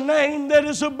in the name that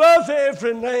is above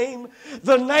every name,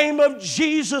 the name of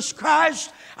Jesus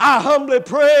Christ. I humbly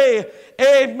pray,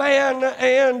 amen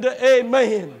and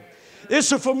amen. This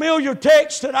is a familiar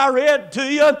text that I read to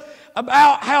you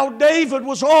about how David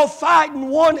was off fighting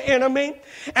one enemy,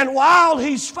 and while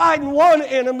he's fighting one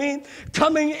enemy,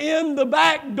 coming in the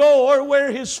back door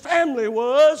where his family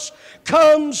was,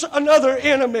 comes another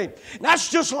enemy. That's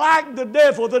just like the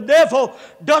devil. The devil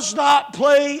does not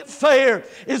play fair.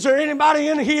 Is there anybody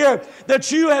in here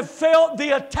that you have felt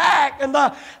the attack and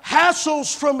the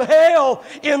hassles from hell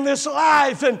in this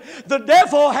life? And the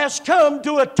devil has come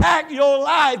to attack your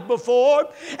life before,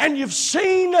 and you've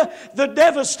seen the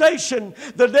devastation.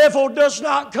 The devil does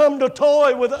not come to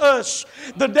toy with us.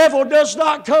 The devil does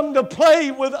not come to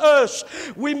play with us.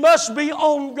 We must be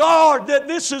on guard that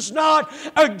this is not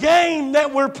a game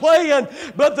that we're playing,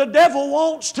 but the devil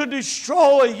wants to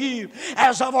destroy you.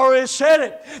 As I've already said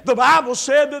it, the Bible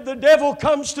said that the devil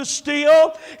comes to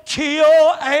steal,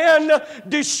 kill, and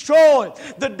destroy.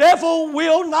 The devil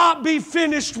will not be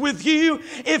finished with you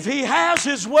if he has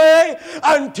his way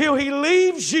until he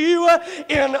leaves you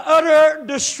in utter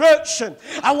destruction.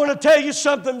 I want to tell you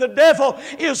something. The devil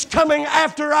is coming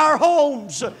after our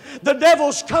homes. The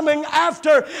devil's coming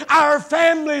after our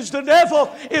families. The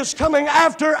devil is coming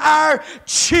after our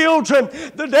children.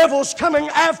 The devil's coming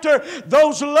after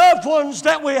those loved ones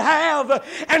that we have.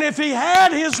 And if he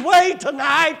had his way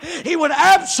tonight, he would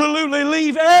absolutely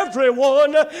leave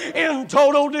everyone in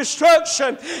total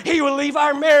destruction. He would leave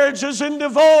our marriages in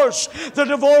divorce. The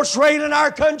divorce rate in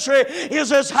our country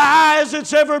is as high as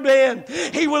it's ever been.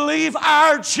 He will leave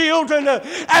our children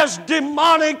as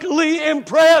demonically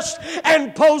impressed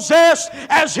and possessed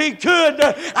as he could.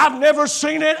 I've never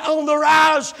seen it on the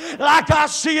rise like I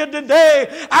see it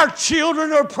today. Our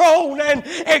children are prone and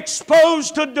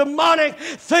exposed to demonic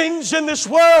things in this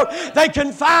world. They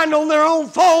can find on their own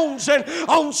phones and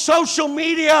on social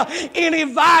media any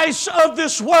vice of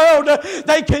this world.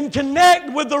 They can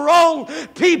connect with the wrong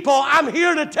people. I'm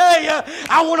here to tell you,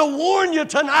 I want to warn you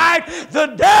tonight, the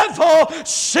devil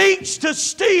seeks to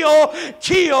steal,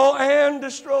 kill, and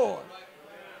destroy.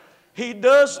 He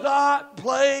does not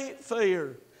play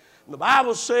fair. The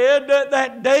Bible said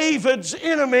that David's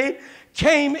enemy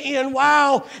came in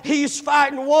while he's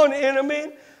fighting one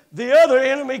enemy. The other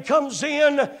enemy comes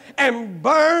in and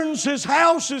burns his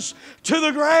houses to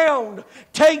the ground,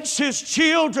 takes his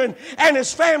children and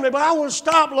his family. But I want to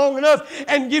stop long enough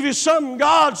and give you something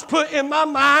God's put in my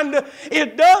mind.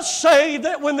 It does say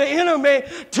that when the enemy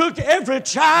took every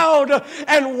child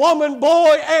and woman,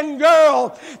 boy, and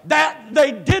girl, that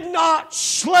they did not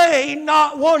slay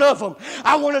not one of them.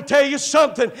 I want to tell you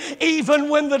something. Even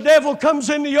when the devil comes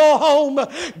into your home,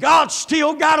 God's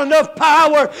still got enough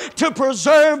power to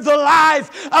preserve the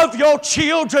life of your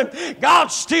children.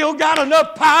 God's still got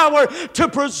enough power to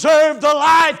preserve the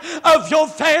life of your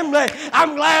family.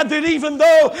 I'm glad that even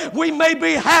though we may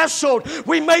be hassled,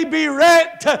 we may be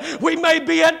wrecked, we may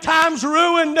be at times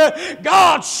ruined,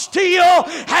 God still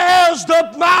has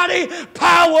the mighty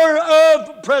power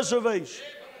of preservation.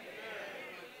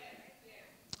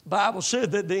 The Bible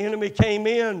said that the enemy came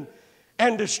in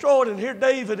and destroyed, and here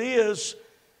David is,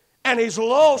 and he's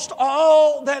lost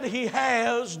all that he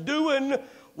has doing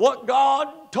what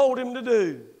God told him to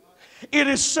do. It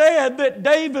is said that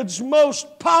David's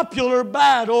most popular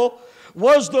battle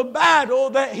was the battle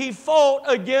that he fought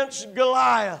against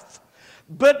Goliath.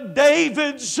 But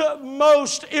David's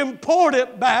most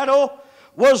important battle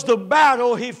was the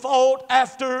battle he fought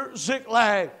after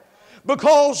Ziklag.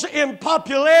 Because in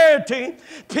popularity,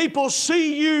 people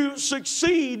see you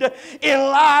succeed in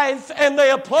life and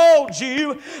they applaud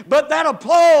you, but that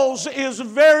applause is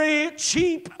very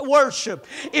cheap worship.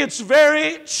 It's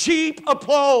very cheap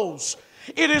applause.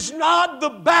 It is not the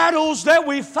battles that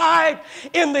we fight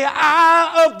in the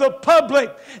eye of the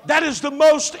public that is the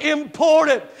most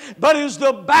important, but it is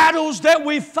the battles that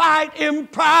we fight in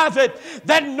private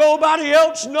that nobody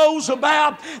else knows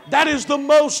about that is the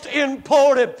most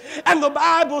important. And the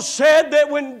Bible said that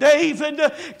when David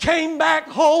came back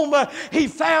home, he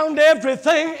found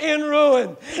everything in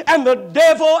ruin. And the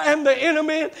devil and the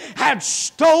enemy had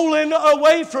stolen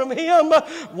away from him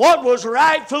what was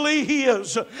rightfully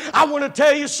his. I want to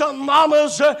tell you something,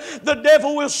 mamas. The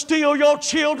devil will steal your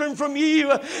children from you.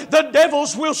 The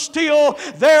devils will steal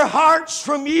their hearts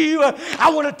from you. I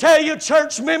want to tell you,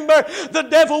 church member, the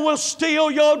devil will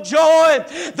steal your joy.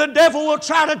 The devil will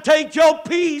try to take your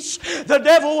peace. The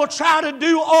devil will try to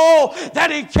do all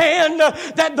that he can,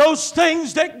 that those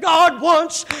things that God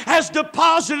once has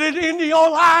deposited into your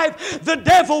life, the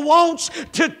devil wants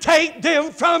to take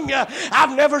them from you.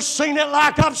 I've never seen it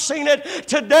like I've seen it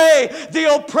today.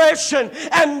 The oppression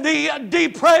and the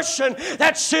depression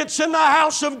that sits in the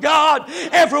house of God.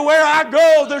 Everywhere I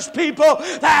go, there's people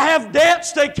that have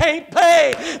debts they can't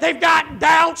pay. They've got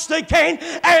doubts they can't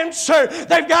answer.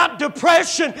 They've got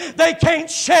depression they can't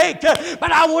shake.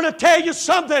 But I want to tell you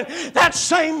something. That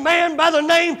same man by the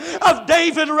name of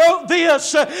David wrote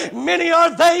this: many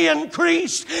are they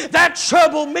increased that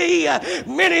trouble me.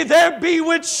 Many there be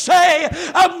which say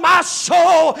of my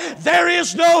soul, there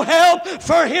is no help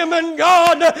for him in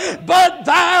God. But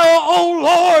thou, O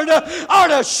Lord,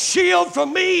 art a shield for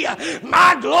me,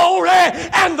 my glory,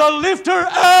 and the lifter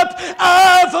up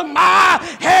of my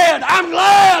head. I'm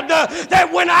glad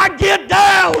that when I get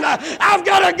down, I've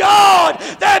got a God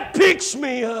that picks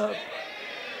me up.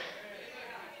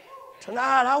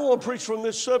 Tonight, I want to preach from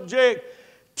this subject,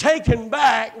 taking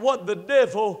back what the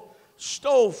devil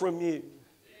stole from you.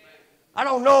 I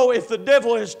don't know if the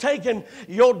devil has taken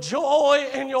your joy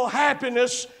and your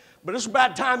happiness, but it's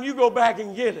about time you go back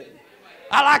and get it.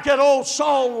 I like that old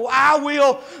song, I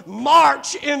will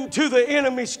march into the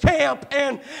enemy's camp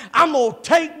and I'm going to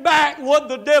take back what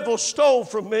the devil stole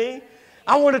from me.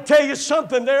 I want to tell you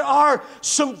something. There are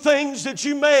some things that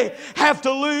you may have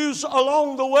to lose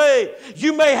along the way.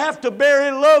 You may have to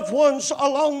bury loved ones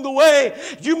along the way.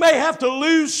 You may have to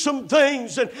lose some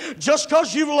things. And just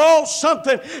because you've lost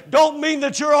something don't mean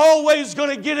that you're always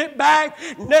going to get it back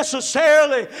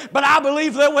necessarily. But I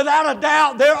believe that without a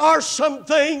doubt there are some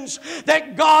things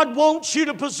that God wants you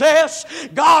to possess.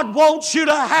 God wants you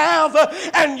to have.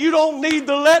 And you don't need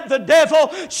to let the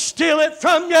devil steal it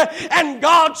from you. And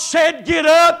God said, get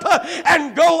up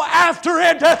and go after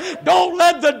it. Don't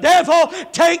let the devil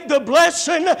take the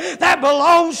blessing that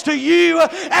belongs to you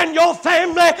and your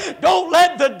family. Don't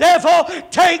let the devil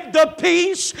take the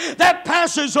peace that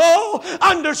passes all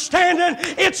understanding.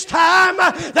 It's time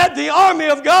that the army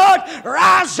of God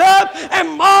rise up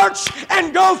and march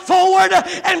and go forward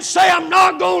and say, I'm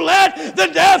not going to let the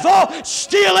devil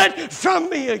steal it from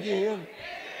me again.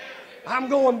 I'm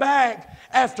going back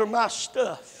after my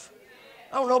stuff.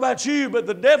 I don't know about you, but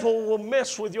the devil will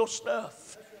mess with your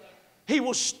stuff. He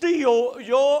will steal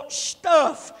your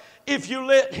stuff if you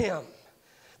let him.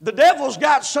 The devil's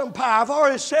got some power. I've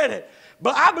already said it.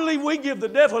 But I believe we give the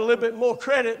devil a little bit more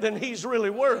credit than he's really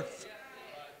worth.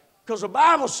 Because the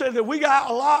Bible said that we got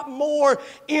a lot more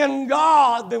in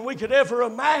God than we could ever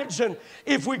imagine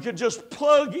if we could just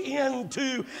plug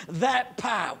into that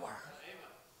power.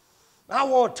 I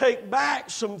want to take back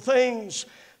some things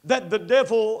that the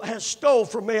devil has stole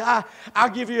from me. I'll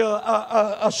give you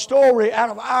a story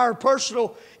out of our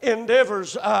personal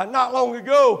endeavors. Not long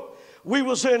ago, we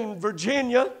was in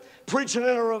Virginia preaching in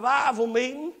a revival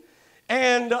meeting,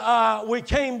 and we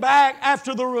came back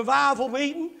after the revival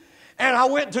meeting, and I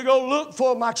went to go look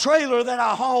for my trailer that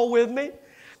I hauled with me,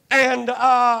 and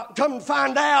come to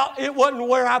find out it wasn't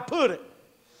where I put it.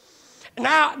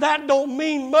 Now, that don't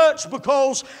mean much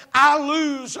because I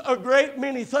lose a great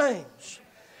many things.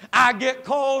 I get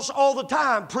calls all the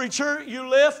time. Preacher, you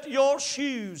left your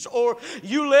shoes, or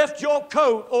you left your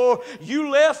coat, or you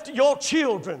left your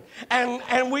children,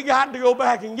 and we got to go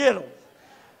back and get them.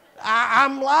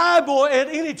 I'm liable at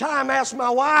any time, ask my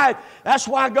wife. That's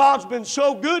why God's been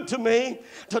so good to me,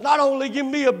 to not only give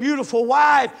me a beautiful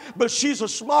wife, but she's a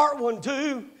smart one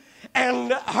too.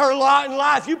 And her lot in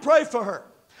life, you pray for her.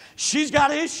 She's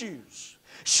got issues.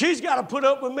 She's got to put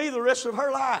up with me the rest of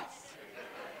her life.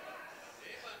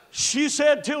 She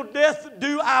said, till death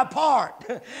do I part.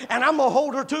 And I'm going to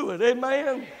hold her to it,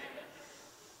 amen.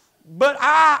 But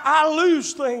I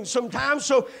lose things sometimes,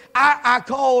 so I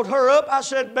called her up. I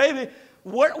said, baby,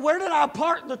 where did I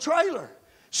park the trailer?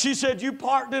 She said, you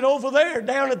parked it over there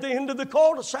down at the end of the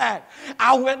cul-de-sac.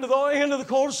 I went to the end of the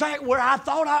cul-de-sac where I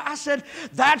thought I said,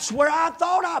 that's where I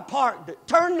thought I parked it.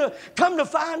 Come to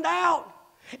find out,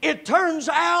 it turns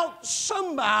out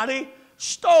somebody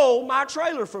stole my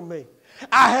trailer from me.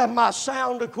 I had my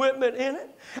sound equipment in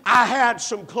it. I had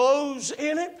some clothes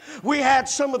in it. We had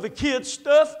some of the kids'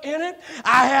 stuff in it.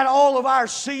 I had all of our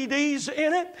CDs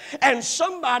in it. And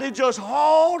somebody just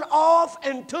hauled off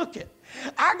and took it.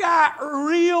 I got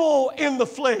real in the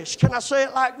flesh. Can I say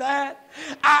it like that?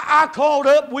 I called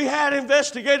up. We had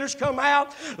investigators come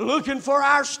out looking for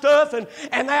our stuff. And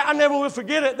I never will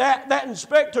forget it. That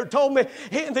inspector told me,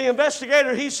 the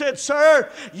investigator, he said, sir,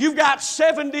 you've got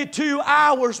 72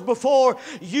 hours before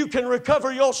you can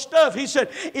recover your stuff. He said,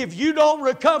 if you don't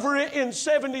recover it in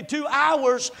 72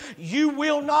 hours, you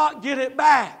will not get it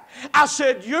back. I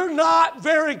said, you're not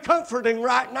very comforting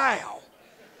right now.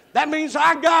 That means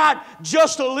I got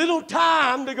just a little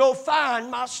time to go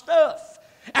find my stuff.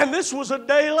 And this was a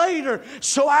day later,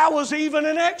 so I was even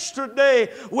an extra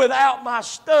day without my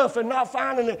stuff and not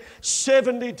finding it.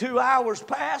 72 hours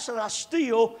passed and I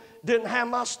still didn't have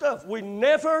my stuff. We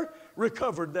never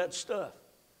recovered that stuff.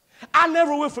 I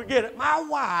never will forget it. My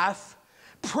wife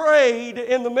prayed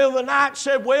in the middle of the night,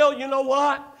 said, well, you know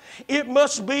what? It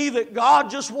must be that God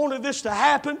just wanted this to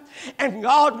happen, and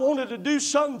God wanted to do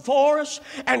something for us,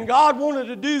 and God wanted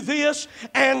to do this,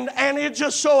 and it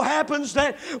just so happens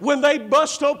that when they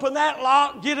bust open that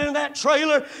lock, get in that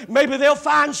trailer, maybe they'll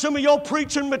find some of your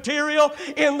preaching material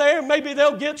in there, maybe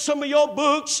they'll get some of your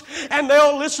books, and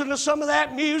they'll listen to some of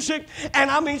that music. And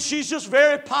I mean, she's just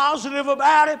very positive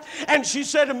about it, and she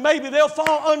said, and maybe they'll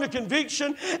fall under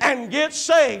conviction and get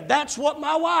saved. That's what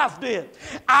my wife did.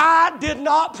 I did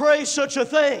not pray such a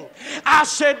thing. I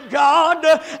said, God,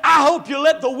 I hope you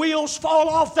let the wheels fall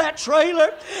off that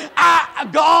trailer.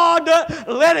 God,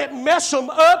 let it mess them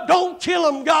up. Don't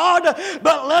kill them, God,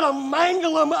 but let them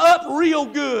mangle them up real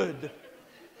good.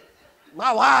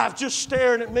 My wife just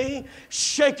staring at me,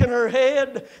 shaking her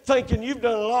head, thinking you've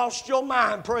done lost your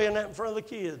mind praying that in front of the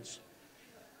kids.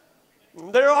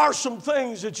 There are some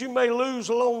things that you may lose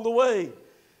along the way.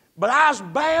 But I was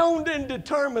bound and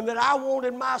determined that I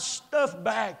wanted my stuff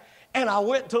back, and I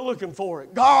went to looking for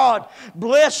it. God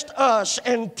blessed us,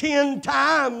 and 10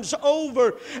 times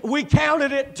over, we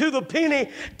counted it to the penny,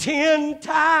 10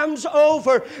 times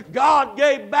over, God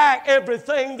gave back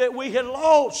everything that we had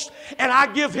lost, and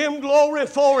I give Him glory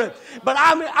for it. But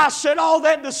I said all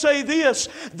that to say this: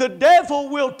 the devil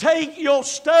will take your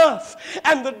stuff,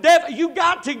 and the devil, you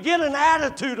got to get an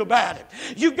attitude about it.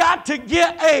 You got to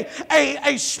get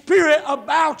a spirit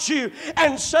about you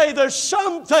and say, there's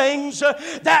some things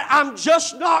that I'm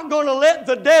just not going to let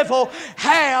the devil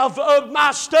have of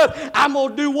my stuff. I'm going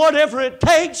to do whatever it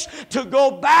takes to go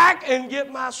back and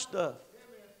get my stuff.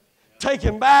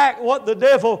 Taking back what the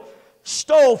devil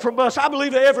stole from us. I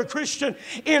believe that every Christian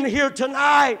in here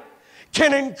tonight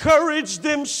can encourage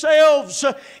themselves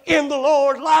in the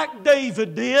Lord like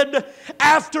David did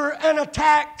after an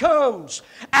attack comes,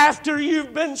 after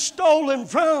you've been stolen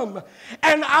from.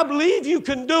 And I believe you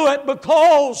can do it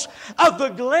because of the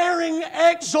glaring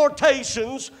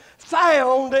exhortations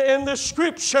found in the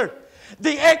Scripture.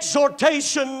 The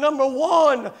exhortation number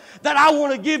one that I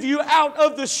want to give you out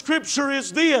of the Scripture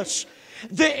is this: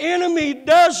 the enemy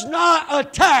does not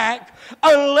attack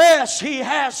unless he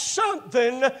has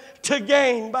something to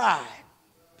gain by.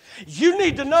 You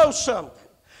need to know something.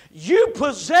 You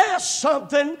possess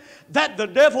something that the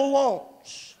devil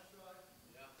wants.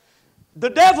 The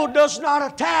devil does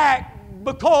not attack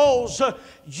because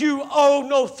you owe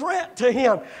no threat to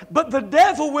him. But the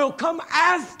devil will come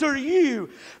after you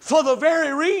for the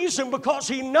very reason because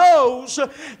he knows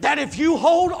that if you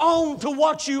hold on to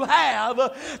what you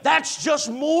have, that's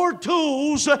just more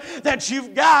tools that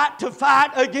you've got to fight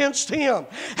against him.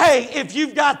 Hey, if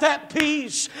you've got that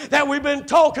peace that we've been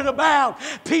talking about,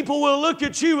 people will look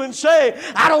at you and say,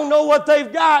 I don't know what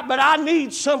they've got, but I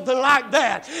need something like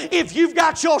that. If you've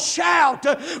got your shout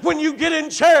when you get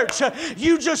in church,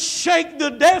 you just shake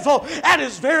the devil at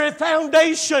his very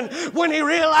foundation when he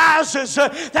realizes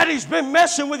that he's been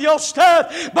messing with your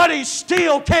stuff, but he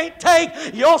still can't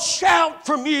take your shout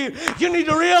from you. You need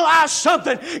to realize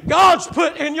something. God's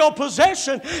put in your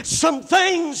possession some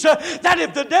things that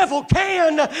if the devil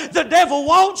can, the devil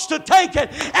wants to take it.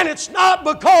 And it's not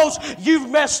because you've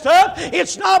messed up.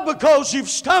 It's not because you've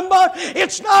stumbled.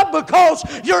 It's not because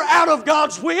you're out of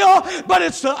God's will, but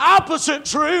it's the opposite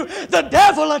true. The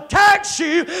devil attacks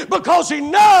you because he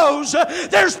knows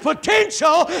there's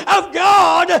potential of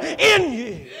God in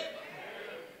you.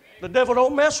 The devil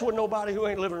don't mess with nobody who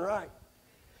ain't living right.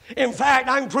 In fact,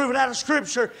 I can prove it out of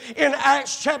Scripture. In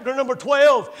Acts chapter number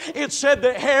 12, it said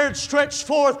that Herod stretched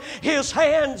forth his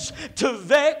hands to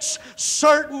vex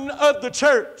certain of the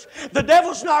church. The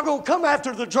devil's not going to come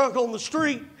after the drunk on the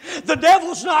street. The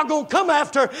devil's not going to come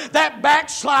after that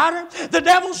backslider. The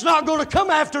devil's not going to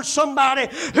come after somebody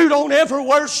who don't ever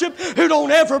worship, who don't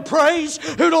ever praise,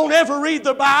 who don't ever read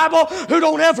the Bible, who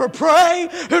don't ever pray,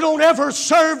 who don't ever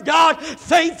serve God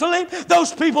faithfully.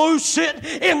 Those people who sit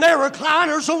in their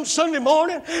recliners on Sunday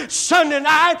morning, Sunday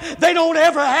night, they don't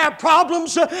ever have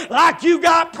problems like you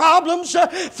got problems.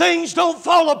 Things don't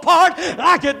fall apart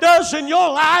like it does in your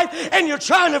life, and you're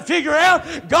trying to figure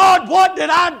out, God, what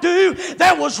did I do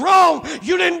that was wrong?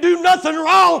 You didn't do nothing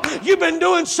wrong. You've been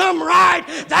doing something right.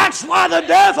 That's why the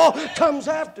devil comes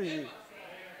after you.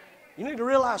 You need to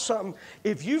realize something.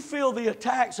 If you feel the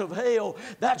attacks of hell,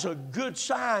 that's a good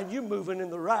sign you're moving in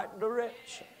the right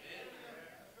direction.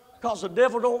 Because the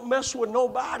devil don't mess with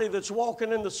nobody that's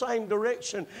walking in the same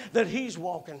direction that he's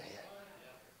walking in.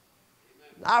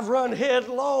 I've run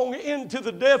headlong into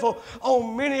the devil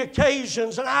on many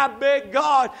occasions, and I beg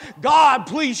God, God,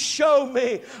 please show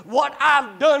me what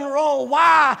I've done wrong.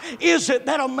 Why is it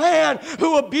that a man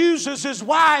who abuses his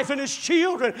wife and his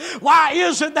children, why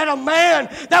is it that a man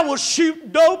that will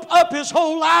shoot dope up his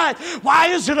whole life, why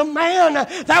is it a man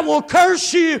that will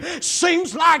curse you?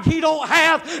 Seems like he don't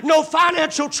have no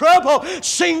financial trouble.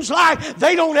 Seems like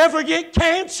they don't ever get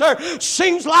cancer.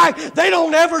 Seems like they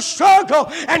don't ever struggle.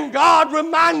 And God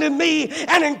reminded me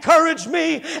and encouraged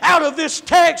me out of this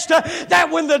text that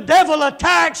when the devil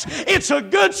attacks, it's a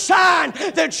good sign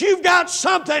that you've got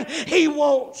something he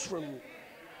wants from you.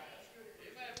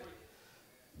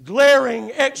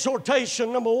 Glaring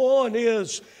exhortation number one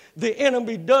is the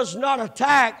enemy does not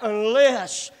attack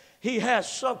unless he has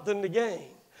something to gain.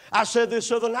 I said this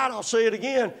the other night, I'll say it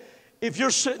again. If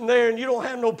you're sitting there and you don't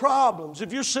have no problems,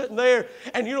 if you're sitting there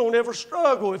and you don't ever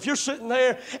struggle, if you're sitting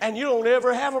there and you don't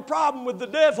ever have a problem with the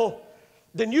devil,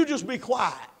 then you just be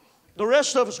quiet. The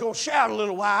rest of us are going to shout a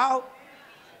little while.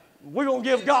 We're going to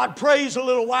give God praise a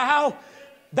little while.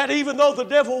 That even though the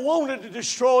devil wanted to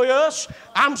destroy us,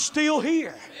 I'm still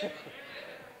here.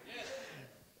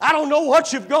 I don't know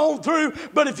what you've gone through,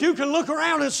 but if you can look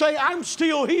around and say, I'm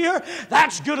still here,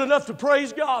 that's good enough to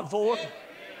praise God for.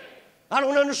 I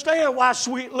don't understand why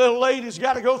sweet little ladies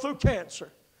got to go through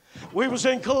cancer. We was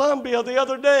in Columbia the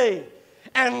other day,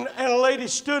 and a lady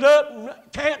stood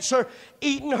up, cancer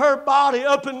eating her body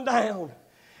up and down.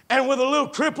 And with a little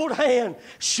crippled hand,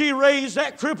 she raised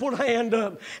that crippled hand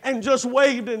up and just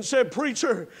waved and said,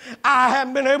 Preacher, I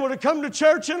haven't been able to come to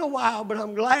church in a while, but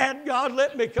I'm glad God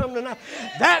let me come tonight.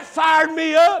 That fired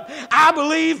me up. I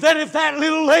believe that if that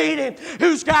little lady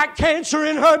who's got cancer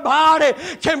in her body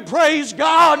can praise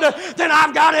God, then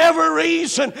I've got every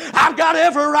reason, I've got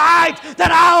every right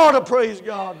that I ought to praise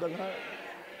God tonight.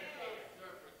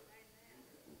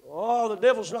 Oh, the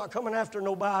devil's not coming after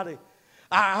nobody.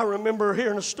 I remember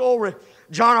hearing a story.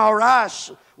 John R.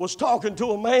 Rice was talking to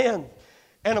a man,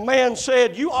 and a man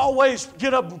said, you always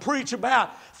get up and preach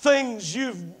about things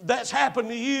that's happened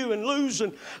to you and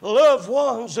losing loved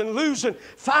ones and losing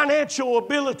financial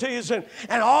abilities and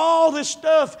all this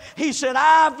stuff. He said,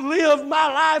 I've lived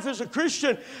my life as a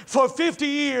Christian for 50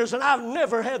 years, and I've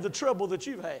never had the trouble that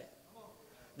you've had.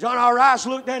 John R. Rice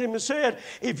looked at him and said,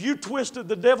 if you twisted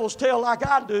the devil's tail like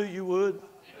I do, you would.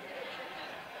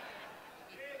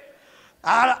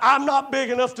 I'm not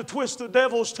big enough to twist the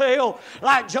devil's tail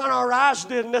like John R. Rice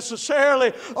did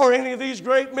necessarily, or any of these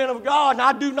great men of God. And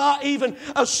I do not even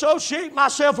associate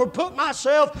myself or put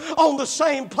myself on the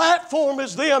same platform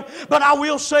as them. But I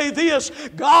will say this,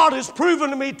 God has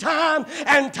proven to me time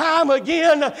and time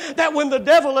again that when the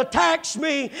devil attacks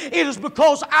me, it is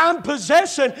because I'm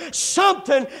possessing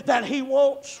something that he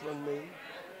wants from me.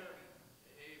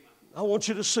 I want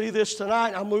you to see this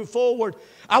tonight. I'll move forward.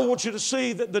 I want you to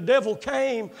see that the devil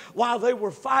came while they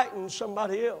were fighting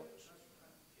somebody else.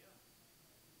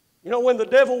 You know, when the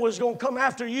devil was going to come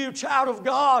after you, child of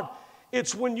God,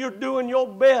 it's when you're doing your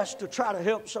best to try to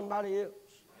help somebody else.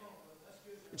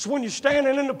 It's when you're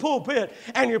standing in the pulpit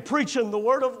and you're preaching the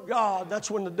Word of God, that's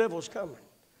when the devil's coming.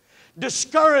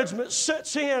 Discouragement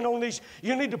sets in on these.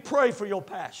 You need to pray for your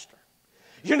pastor.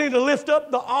 You need to lift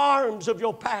up the arms of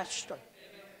your pastor.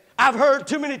 I've heard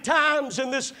too many times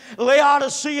in this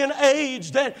Laodicean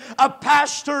age that a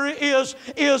pastor is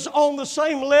on the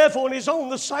same level and he's on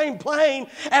the same plane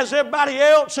as everybody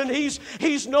else, and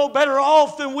he's no better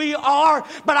off than we are.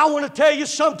 But I want to tell you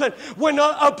something. When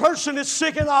a person is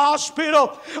sick in a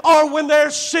hospital, or when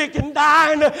they're sick and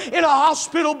dying in a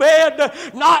hospital bed,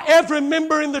 not every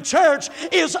member in the church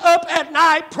is up at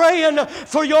night praying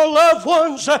for your loved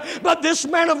ones. But this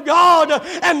man of God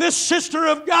and this sister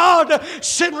of God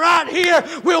sitting right here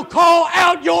will call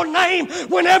out your name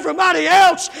when everybody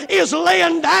else is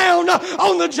laying down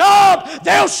on the job.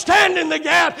 They'll stand in the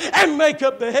gap and make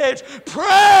up the hedge.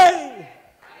 Pray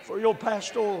for your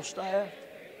pastoral staff.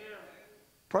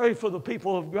 Pray for the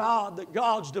people of God that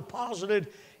God's deposited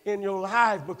in your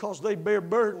life, because they bear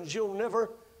burdens you'll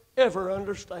never, ever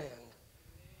understand.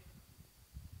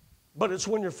 But it's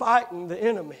when you're fighting the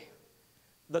enemy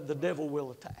that the devil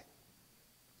will attack.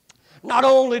 Not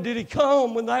only did he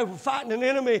come when they were fighting an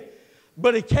enemy,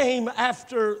 but he came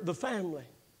after the family.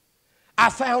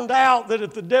 I found out that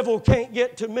if the devil can't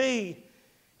get to me,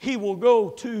 he will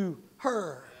go to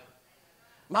her.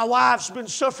 My wife's been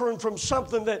suffering from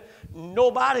something that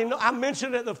nobody knows. I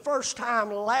mentioned it the first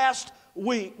time last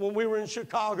week when we were in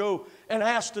Chicago and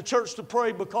asked the church to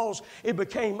pray because it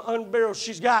became unbearable.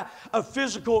 She's got a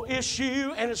physical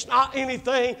issue, and it's not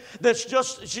anything that's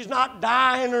just, she's not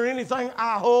dying or anything,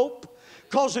 I hope.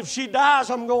 Because if she dies,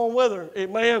 I'm going with her.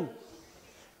 Amen.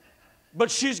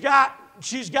 But she's got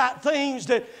things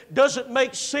that doesn't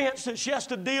make sense that she has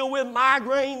to deal with,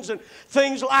 migraines and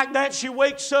things like that. She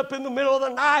wakes up in the middle of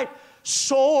the night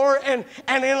sore and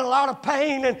in a lot of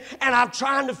pain. And I'm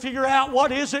trying to figure out,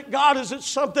 what is it? God, is it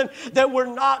something that we're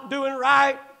not doing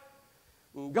right?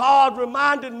 And God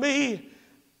reminded me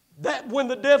that when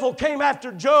the devil came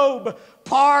after Job,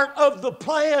 part of the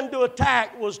plan to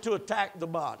attack was to attack the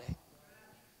body.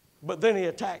 But then he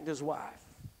attacked his wife.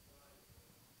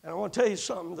 And I want to tell you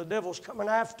something. The devil's coming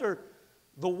after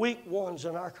the weak ones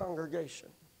in our congregation.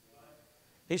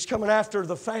 He's coming after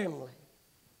the family.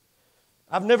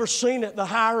 I've never seen it. The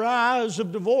high rise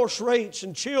of divorce rates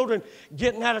and children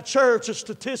getting out of church, a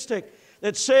statistic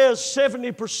that says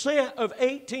 70% of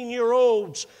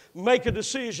 18-year-olds make a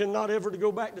decision not ever to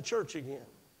go back to church again.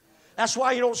 That's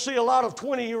why you don't see a lot of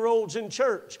 20-year-olds in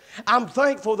church. I'm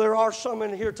thankful there are some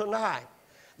in here tonight.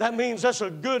 That means that's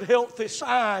a good, healthy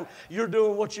sign you're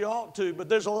doing what you ought to. But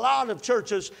there's a lot of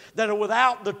churches that are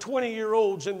without the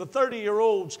 20-year-olds and the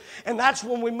 30-year-olds. And that's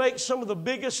when we make some of the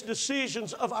biggest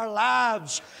decisions of our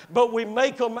lives. But we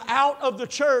make them out of the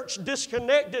church,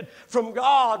 disconnected from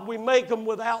God. We make them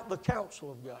without the counsel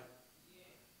of God.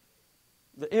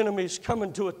 The enemy's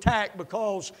coming to attack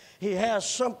because he has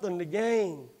something to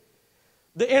gain.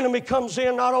 The enemy comes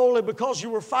in not only because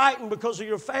you were fighting because of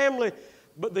your family,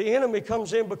 but the enemy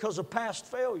comes in because of past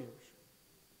failures.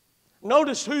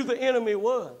 Notice who the enemy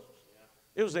was.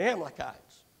 It was the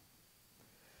Amalekites.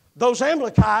 Those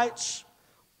Amalekites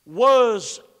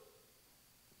was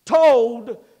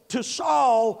told to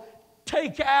Saul,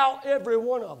 take out every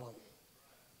one of them.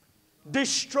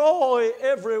 Destroy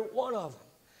every one of them.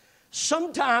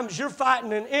 Sometimes you're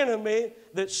fighting an enemy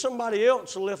that somebody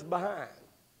else left behind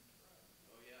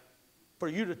for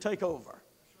you to take over.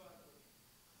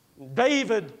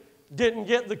 David didn't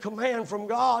get the command from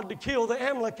God to kill the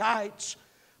Amalekites,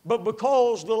 but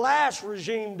because the last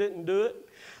regime didn't do it,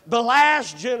 the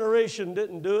last generation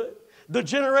didn't do it, the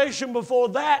generation before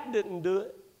that didn't do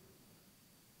it,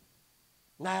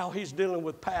 now he's dealing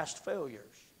with past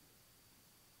failures.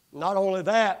 Not only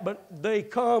that, but they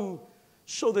come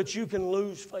so that you can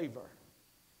lose favor.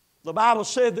 The Bible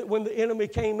said that when the enemy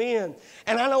came in,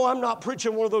 and I know I'm not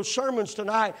preaching one of those sermons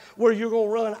tonight where you're going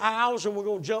to run aisles and we're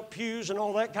going to jump pews and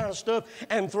all that kind of stuff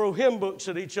and throw hymn books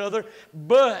at each other,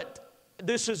 but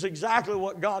this is exactly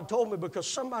what God told me, because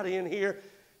somebody in here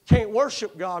can't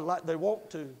worship God like they want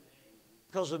to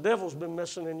because the devil's been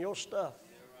messing in your stuff.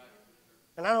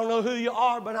 And I don't know who you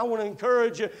are, but I want to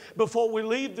encourage you before we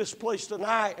leave this place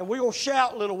tonight, and we're going to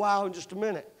shout a little while in just a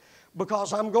minute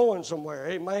because I'm going somewhere,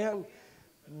 amen?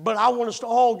 But I want us to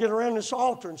all get around this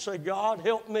altar and say, God,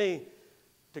 help me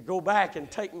to go back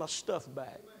and take my stuff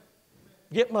back.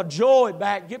 Get my joy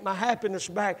back. Get my happiness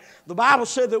back. The Bible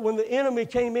said that when the enemy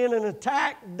came in and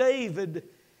attacked David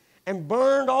and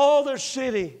burned all their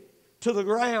city to the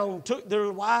ground, took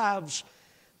their wives,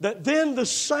 that then the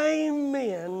same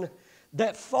men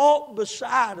that fought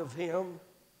beside of him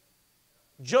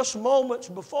just moments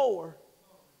before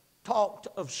talked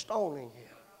of stoning him.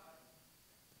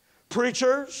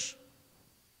 Preachers,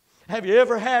 have you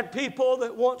ever had people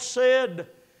that once said,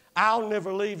 I'll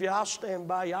never leave you, I'll stand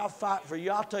by you, I'll fight for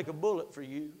you, I'll take a bullet for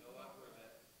you?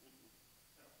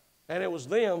 And it was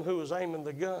them who was aiming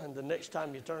the gun the next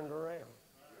time you turned around.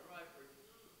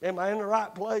 Am I in the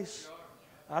right place?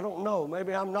 I don't know.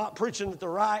 Maybe I'm not preaching at the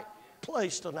right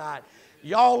place tonight.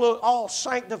 Y'all look all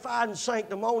sanctified and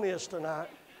sanctimonious tonight.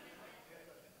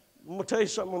 I'm going to tell you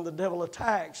something, when the devil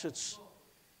attacks,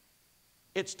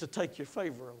 it's to take your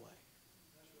favor away.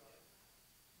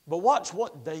 But watch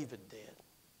what David did.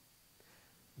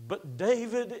 But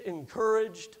David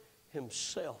encouraged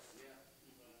himself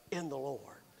in the Lord.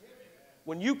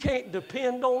 When you can't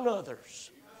depend on others,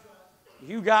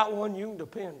 you got one you can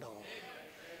depend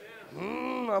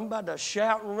on. I'm about to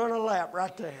shout and run a lap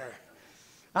right there.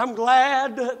 I'm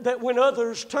glad that when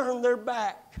others turn their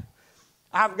back,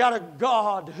 I've got a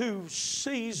God who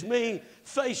sees me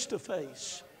face to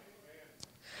face.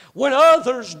 When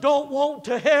others don't want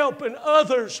to help and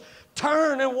others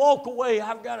turn and walk away,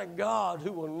 I've got a God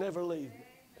who will never leave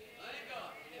me.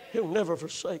 He'll never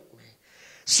forsake me.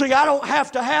 See, I don't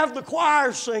have to have the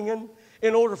choir singing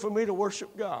in order for me to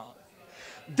worship God.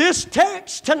 This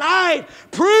text tonight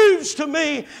proves to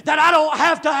me that I don't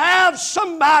have to have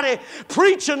somebody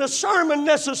preaching a sermon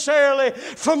necessarily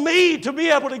for me to be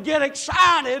able to get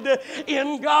excited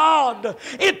in God.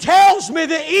 It tells me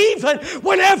that even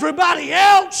when everybody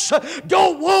else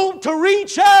don't want to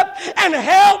reach up and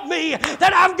help me,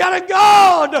 that I've got a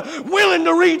God willing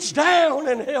to reach down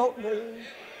and help me.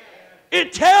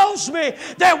 It tells me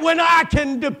that when I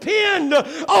can depend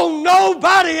on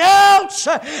nobody else,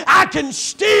 I can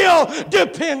still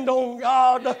depend on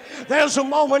God. There's a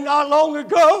moment not long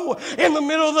ago, in the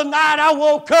middle of the night, I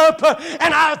woke up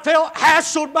and I felt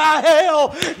hassled by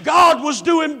hell. God was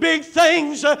doing big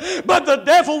things, but the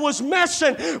devil was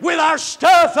messing with our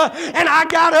stuff. And I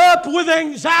got up with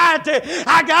anxiety.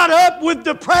 I got up with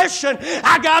depression.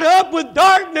 I got up with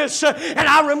darkness. And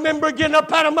I remember getting up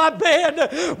out of my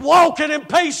bed, walking and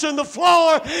pacing the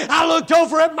floor. I looked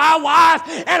over at my wife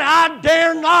and I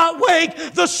dare not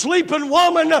wake the sleeping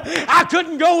woman. I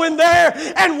couldn't go in there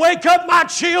and wake up my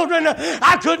children.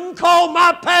 I couldn't call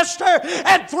my pastor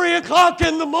at 3 o'clock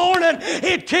in the morning.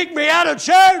 He'd kick me out of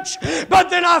church.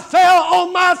 But then I fell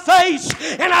on my face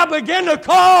and I began to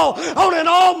call on an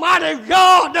almighty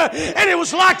God. And it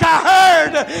was like I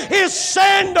heard his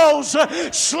sandals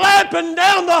slapping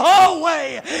down the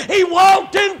hallway. He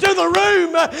walked into the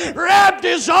room, wrapped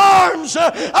his arms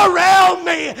around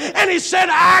me, and he said,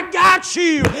 I got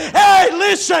you. Hey,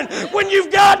 listen, when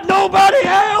you've got nobody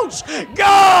else,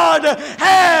 God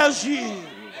has you.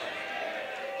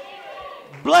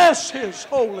 Bless his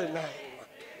holy name.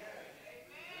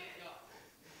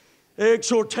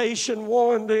 Exhortation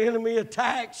 1, the enemy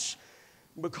attacks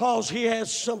because he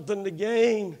has something to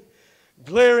gain.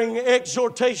 Glaring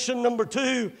exhortation number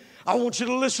 2, I want you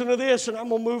to listen to this and I'm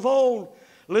going to move on.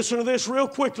 Listen to this real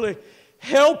quickly.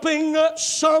 Helping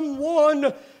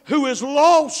someone who is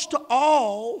lost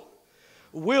all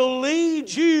will lead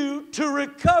you to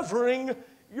recovering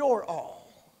your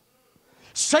all.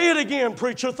 Say it again,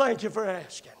 preacher. Thank you for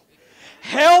asking.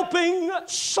 Helping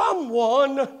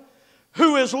someone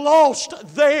who has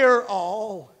lost their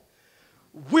all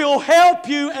will help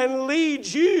you and lead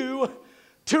you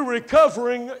to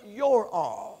recovering your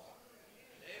all.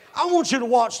 I want you to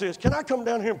watch this. Can I come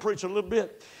down here and preach a little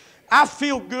bit? I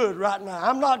feel good right now.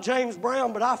 I'm not James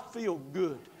Brown, but I feel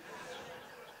good.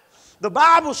 The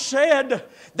Bible said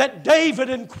that David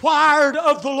inquired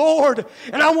of the Lord.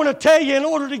 And I want to tell you, in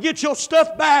order to get your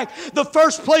stuff back, the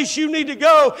first place you need to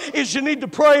go is you need to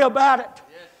pray about it.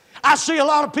 I see a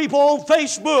lot of people on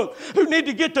Facebook who need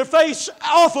to get their face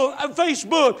off of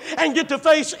Facebook and get their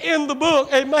face in the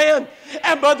book. Amen.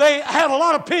 But they have a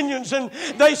lot of opinions and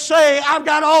they say, I've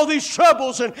got all these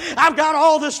troubles and I've got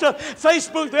all this stuff.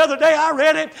 Facebook, the other day I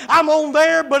read it. I'm on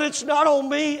there, but it's not on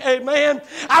me. Amen.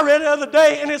 I read it the other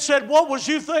day and it said, what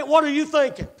are you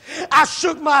thinking? I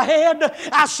shook my head.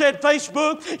 I said,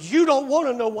 Facebook, you don't want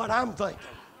to know what I'm thinking.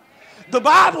 The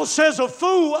Bible says a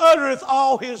fool uttereth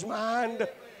all his mind.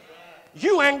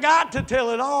 You ain't got to tell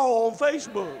it all on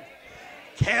Facebook.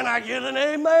 Can I get an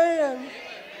amen?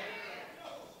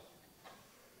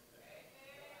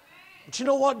 But you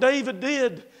know what David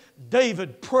did?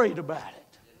 David prayed about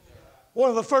it. One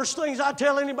of the first things I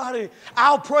tell anybody,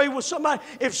 I'll pray with somebody.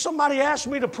 If somebody asks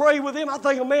me to pray with them, I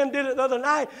think a man did it the other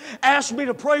night, asked me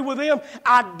to pray with them,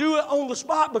 I do it on the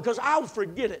spot because I'll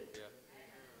forget it.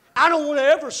 I don't want to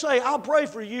ever say, I'll pray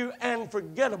for you and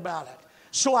forget about it.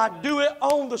 So I do it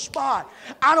on the spot.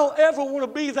 I don't ever want to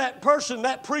be that person,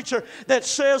 that preacher that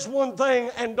says one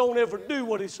thing and don't ever do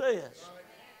what he says.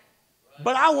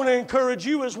 But I want to encourage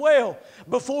you as well.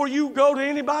 Before you go to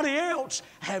anybody else,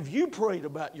 have you prayed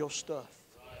about your stuff?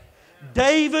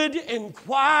 David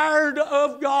inquired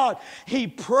of God. He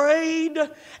prayed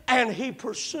and he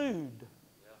pursued.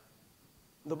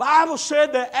 The Bible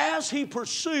said that as he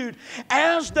pursued,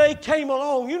 as they came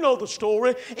along, you know the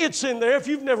story. It's in there. If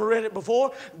you've never read it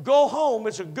before, go home.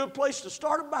 It's a good place to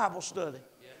start a Bible study.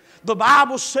 The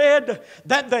Bible said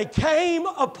that they came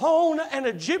upon an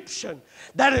Egyptian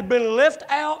that had been left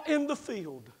out in the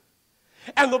field.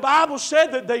 And the Bible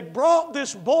said that they brought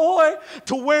this boy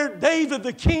to where David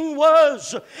the king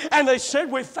was. And they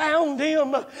said, we found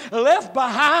him left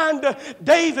behind.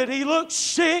 David, he looks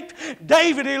sick.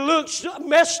 David, he looks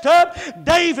messed up.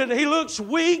 David, he looks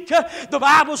weak. The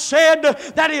Bible said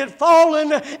that he had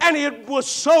fallen and he was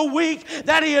so weak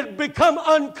that he had become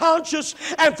unconscious.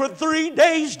 And for 3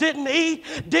 days didn't eat,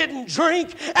 didn't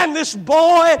drink. And this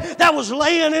boy that was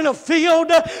laying in a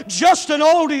field, just an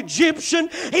old Egyptian,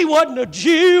 he wasn't a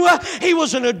Jew, he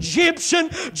was an Egyptian,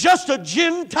 just a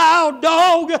Gentile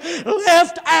dog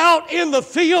left out in the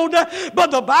field.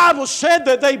 But the Bible said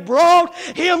that they brought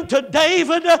him to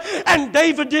David, and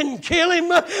David didn't kill him.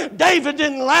 David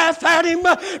didn't laugh at him.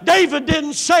 David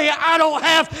didn't say, I don't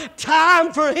have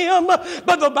time for him.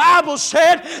 But the Bible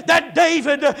said that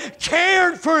David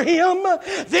cared for him,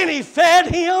 then he fed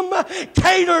him,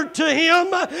 catered to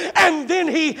him, and then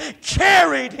he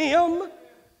carried him.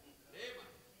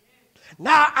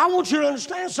 Now, I want you to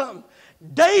understand something.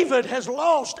 David has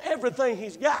lost everything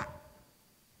he's got.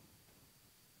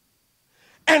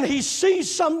 And he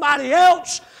sees somebody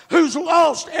else who's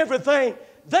lost everything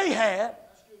they had.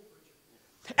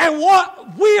 And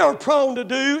what we are prone to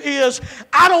do is,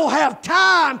 I don't have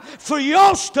time for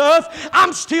your stuff.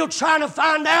 I'm still trying to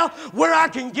find out where I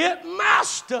can get my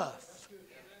stuff.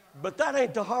 But that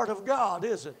ain't the heart of God,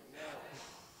 is it?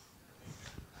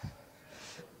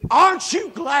 Aren't you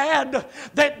glad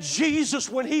that Jesus,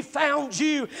 when he found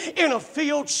you in a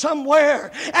field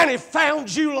somewhere, and he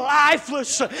found you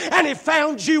lifeless, and he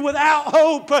found you without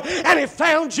hope, and he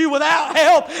found you without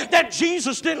help, that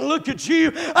Jesus didn't look at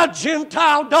you, a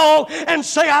Gentile dog, and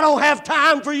say, I don't have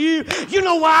time for you. You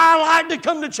know why I like to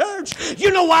come to church? You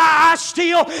know why I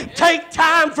still take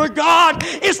time for God?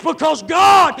 It's because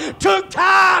God took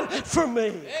time for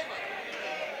me.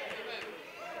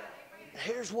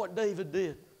 Here's what David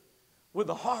did. With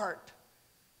a heart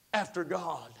after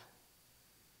God,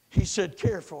 he said,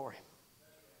 care for him.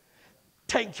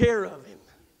 Take care of him.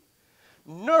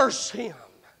 Nurse him.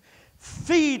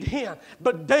 Feed him.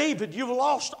 But David, you've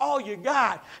lost all you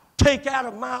got. Take out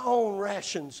of my own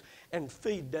rations and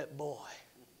feed that boy.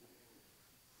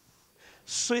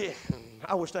 See,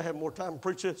 I wish I had more time to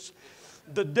preach this.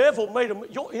 The devil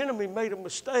your enemy made a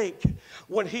mistake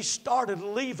when he started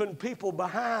leaving people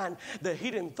behind that he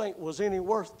didn't think was any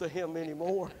worth to him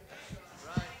anymore.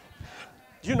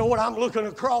 You know what I'm looking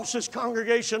across this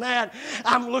congregation at?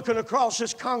 I'm looking across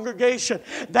this congregation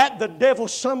that the devil,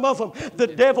 some of them, the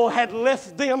devil had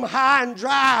left them high and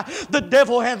dry. The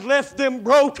devil had left them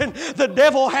broken. The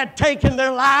devil had taken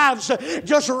their lives,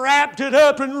 just wrapped it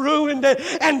up and ruined it,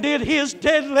 and did his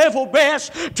dead level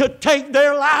best to take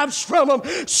their lives from them.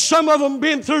 Some of them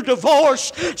been through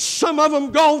divorce. Some of them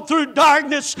gone through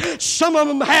darkness. Some of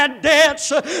them had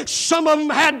debts. Some of them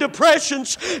had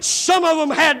depressions. Some of them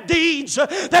had deeds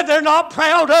that they're not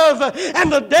proud of,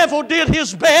 and the devil did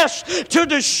his best to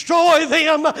destroy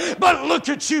them. But look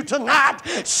at you tonight,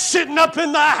 sitting up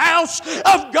in the house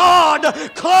of God,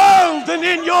 clothed and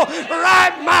in your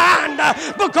right mind,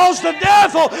 because the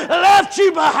devil left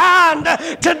you behind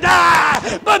to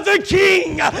die, but the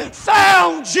King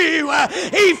found you.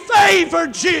 He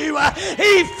favored you.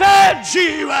 He fed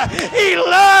you. He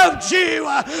loved you.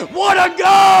 What a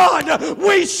God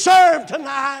we serve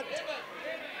tonight.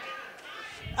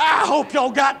 I hope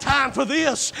y'all got time for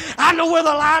this. I know where the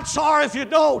lights are. If you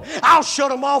don't, I'll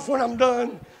shut them off when I'm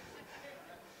done.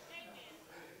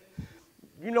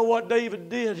 You know what David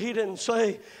did? He didn't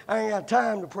say, I ain't got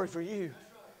time to pray for you.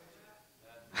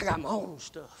 I got my own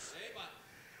stuff.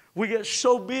 We get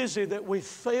so busy that we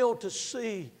fail to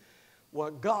see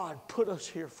what God put us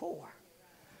here for.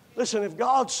 Listen, if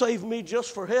God saved me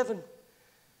just for heaven,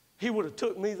 he would have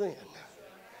took me then.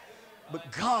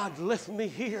 But God left me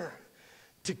here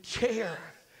to care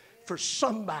for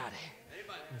somebody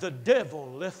the devil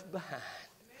left behind.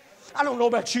 I don't know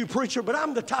about you, preacher, but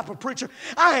I'm the type of preacher,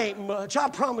 I ain't much, I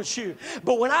promise you.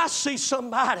 But when I see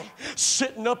somebody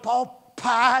sitting up all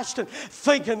past and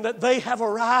thinking that they have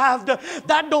arrived.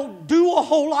 That don't do a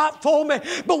whole lot for me.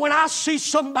 But when I see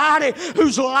somebody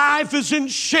whose life is in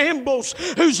shambles,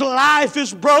 whose life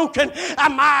is broken,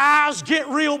 and my eyes get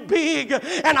real big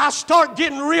and I start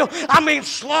getting real,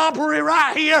 slobbery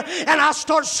right here, and I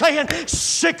start saying,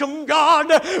 sick 'em, God,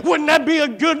 wouldn't that be a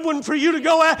good one for you to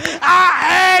go at?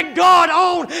 I egg God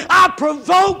on. I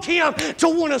provoke Him to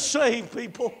want to save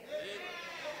people.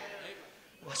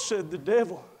 I said, the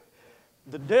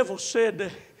devil said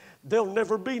that there'll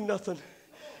never be nothing.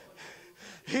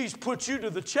 He's put you to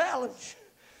the challenge.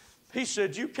 He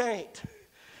said, you can't.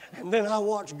 And then I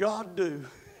watched God do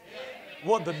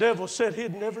what the devil said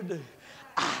He'd never do.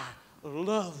 I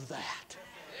love that.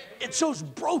 It's those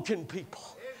broken people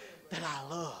that I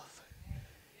love.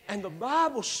 And the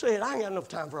Bible said, I ain't got enough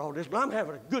time for all this, but I'm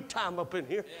having a good time up in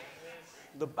here.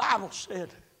 The Bible said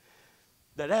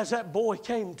that as that boy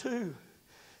came to,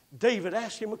 David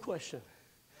asked him a question.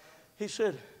 He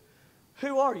said,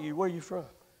 who are you? Where are you from?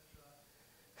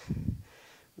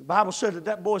 The Bible said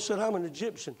that boy said, I'm an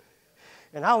Egyptian.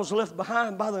 And I was left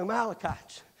behind by the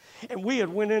Amalekites. And we had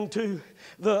went into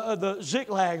the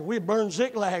Ziklag. We had burned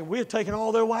Ziklag. We had taken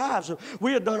all their wives.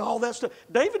 We had done all that stuff.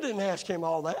 David didn't ask him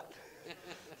all that.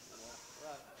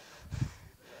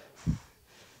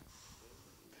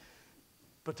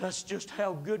 But that's just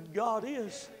how good God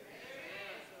is.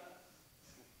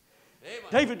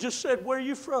 David just said, where are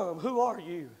you from? Who are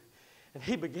you? And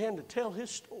he began to tell his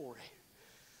story.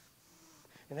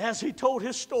 And as he told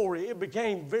his story, it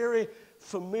became very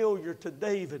familiar to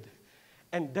David.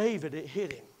 And David, it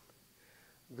hit him.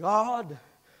 God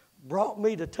brought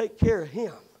me to take care of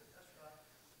him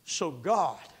so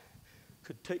God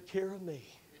could take care of me.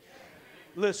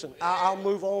 Listen, I'll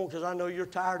move on because I know you're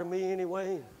tired of me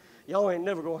anyway. Y'all ain't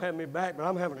never going to have me back, but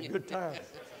I'm having a good time.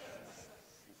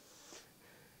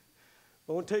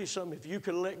 I want to tell you something. If you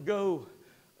can let go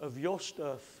of your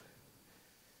stuff,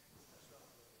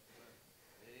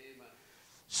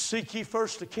 seek ye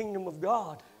first the kingdom of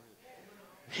God,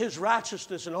 His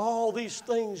righteousness, and all these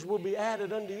things will be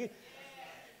added unto you.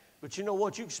 But you know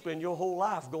what? You can spend your whole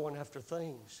life going after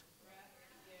things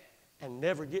and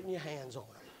never getting your hands on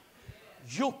them.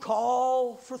 You'll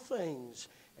call for things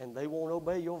and they won't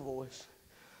obey your voice.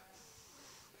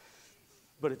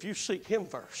 But if you seek Him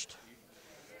first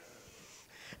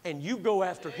and you go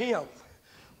after Him,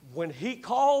 when He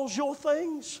calls your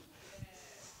things,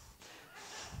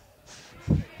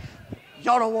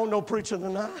 y'all don't want no preaching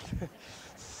tonight.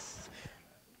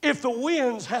 If the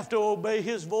winds have to obey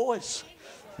His voice,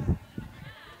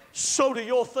 so do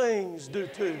your things do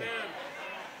too.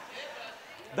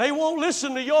 They won't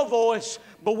listen to your voice,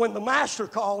 but when the Master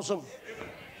calls them,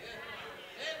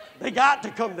 they got to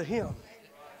come to Him.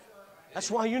 That's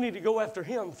why you need to go after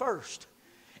Him first.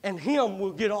 And Him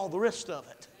will get all the rest of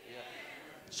it.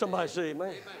 Somebody say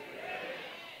amen.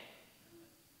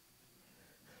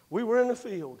 We were in the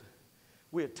field.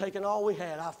 We had taken all we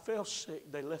had. I fell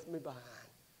sick. They left me behind.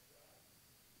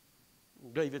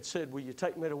 David said, will you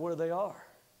take me to where they are?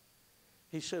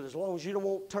 He said, as long as you don't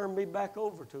want to turn me back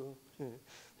over to them.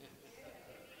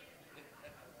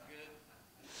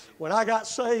 When I got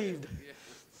saved,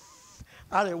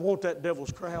 I didn't want that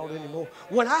devil's crowd anymore.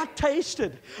 When I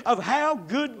tasted of how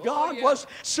good God was,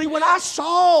 see, when I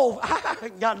saw, I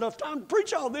ain't got enough time to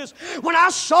preach all this. When I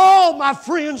saw my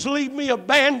friends leave me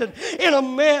abandoned in a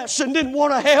mess and didn't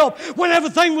want to help, when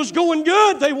everything was going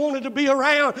good, they wanted to be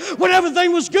around. When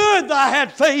everything was good, I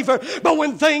had favor. But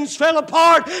when things fell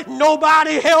apart,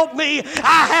 nobody helped me.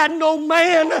 I had no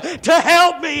man to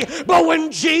help me. But when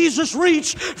Jesus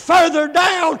reached further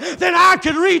down than I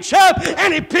could reach up,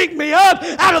 and He picked me up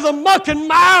out of the muck and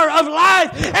mire of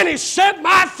life, and He set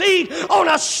my feet on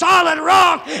a solid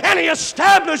rock, and He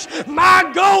established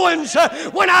my goings.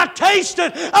 When I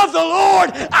tasted of the Lord,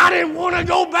 I didn't want to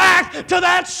go back to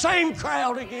that same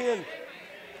crowd again.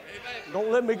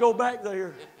 Don't let me go back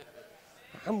there.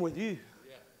 I'm with you.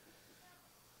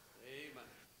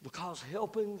 Because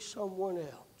helping someone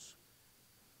else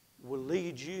will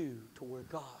lead you to where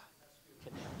God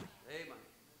can help you.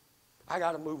 I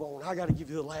got to move on. I got to give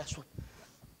you the last one.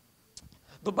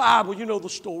 The Bible, you know the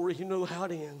story. You know how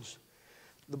it ends.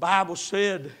 The Bible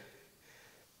said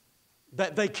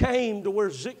that they came to where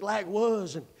Ziklag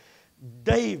was, and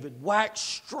David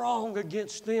waxed strong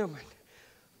against them and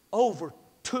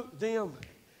overtook them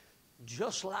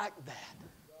just like that.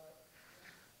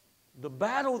 The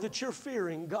battle that you're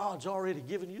fearing, God's already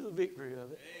given you the victory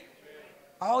of it.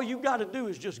 All you got to do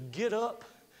is just get up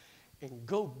and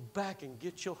go back and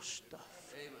get your stuff.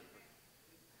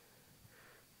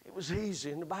 It was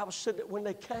easy. And the Bible said that when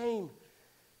they came,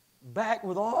 back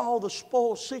with all the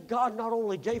spoils. See, God not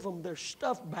only gave them their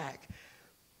stuff back,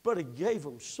 but He gave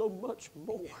them so much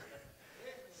more.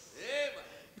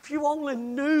 If you only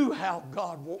knew how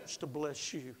God wants to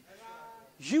bless you,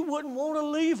 you wouldn't want to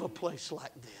leave a place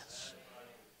like this.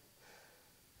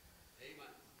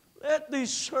 Let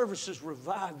these services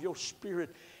revive your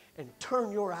spirit and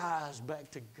turn your eyes back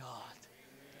to God.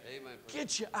 Amen.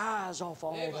 Get your eyes off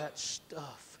all that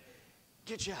stuff.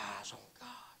 Get your eyes on God.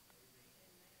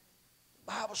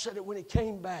 The Bible said that when He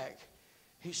came back,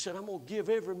 He said, I'm going to give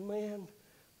every man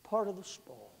part of the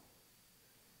spoil.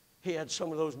 He had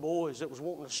some of those boys that was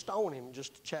wanting to stone Him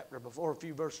just a chapter before, a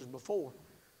few verses before,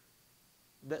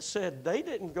 that said they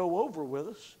didn't go over with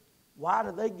us. Why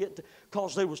did they get to?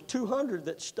 Because there was 200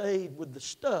 that stayed with the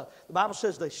stuff. The Bible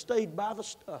says they stayed by the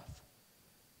stuff.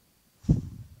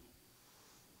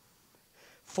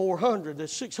 400,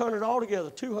 there's 600 altogether.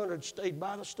 200 stayed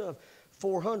by the stuff.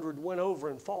 400 went over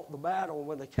and fought the battle. And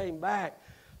when they came back,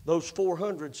 those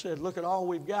 400 said, look at all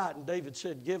we've got. And David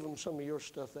said, give them some of your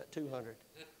stuff, that 200.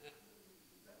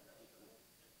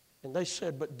 And they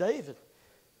said, but David,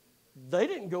 they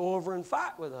didn't go over and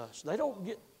fight with us. They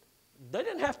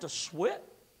didn't have to sweat.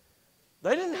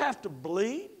 They didn't have to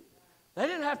bleed. They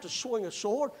didn't have to swing a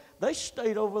sword. They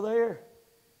stayed over there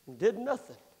and did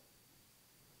nothing.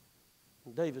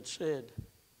 And David said,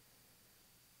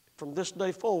 from this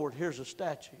day forward, here's a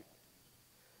statute,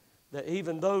 that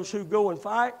even those who go and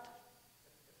fight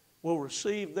will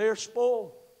receive their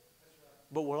spoil,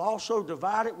 but will also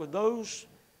divide it with those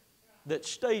that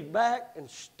stayed back and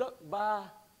stuck by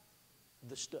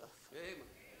the stuff. Amen.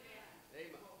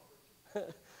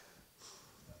 Amen.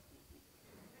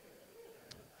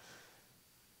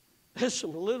 There's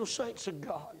some little saints of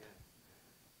God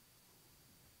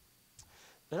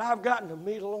that I've gotten to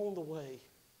meet along the way,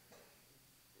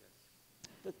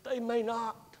 that they may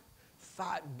not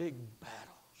fight big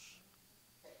battles.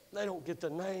 They don't get the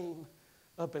name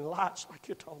up in lights like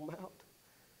you're talking about.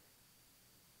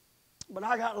 But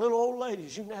I got little old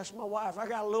ladies. You can ask my wife. I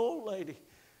got a little old lady.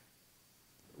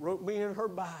 Wrote me in her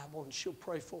Bible, and she'll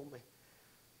pray for me.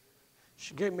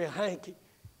 She gave me a hanky.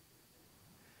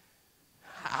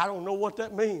 I don't know what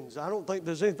that means. I don't think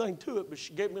there's anything to it, but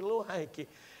she gave me a little hanky,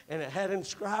 and it had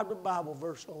inscribed a Bible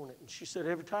verse on it. And she said,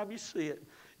 every time you see it,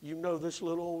 you know this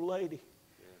little old lady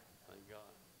Thank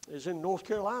God. is in North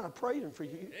Carolina praying for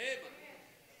you. Amen.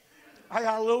 I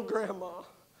got a little grandma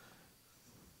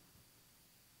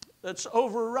that's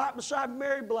over right beside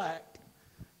Mary Black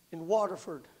in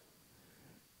Waterford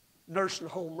nursing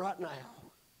home right now.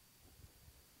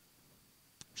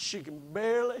 She can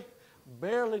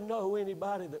barely know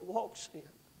anybody that walks in.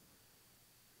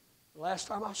 The last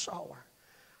time I saw her,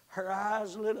 her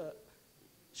eyes lit up.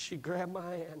 She grabbed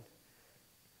my hand.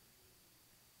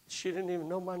 She didn't even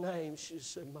know my name. She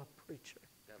just said, my preacher.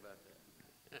 How about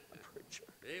that? My preacher.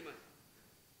 Amen.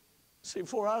 See,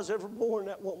 before I was ever born,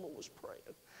 that woman was praying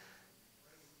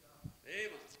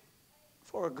Amen.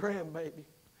 for a grandbaby.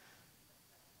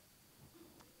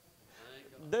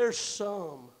 Thank God. There's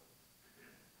some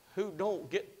who don't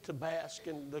get to bask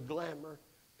in the glamour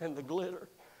and the glitter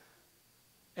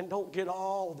and don't get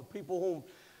all the people on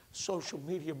social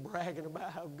media bragging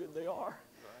about how good they are.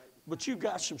 But you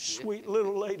got some sweet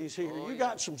little ladies here. Oh, you yeah.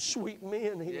 got some sweet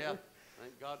men here Yeah.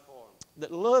 Thank God for them.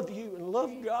 that love you and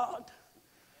love God.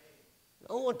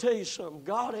 I want to tell you something.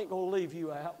 God ain't going to leave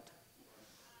you out.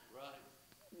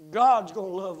 Right. God's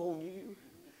going to love on you.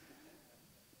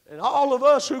 And all of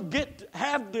us who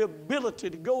have the ability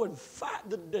to go and fight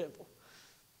the devil,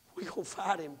 we're going to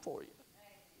fight him for you.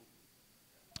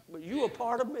 But you're a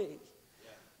part of me.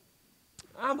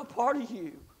 I'm a part of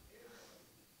you.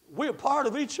 We're a part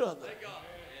of each other. Thank God.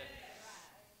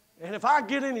 And if I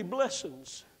get any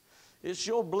blessings, it's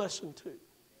your blessing too.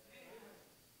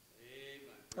 Amen.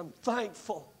 I'm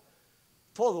thankful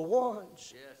for the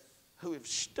ones Yes. who have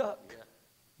stuck Yeah.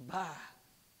 by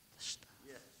the stuff.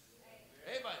 Yes.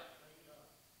 Amen.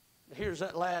 Here's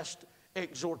that last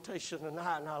exhortation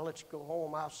tonight, and I'll let you go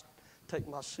home. I'll take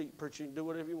my seat, preacher. You can do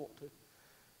whatever you want to.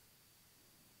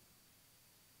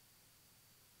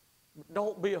 But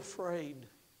don't be afraid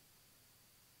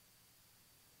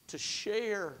to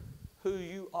share who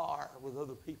you are with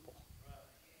other people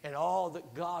and all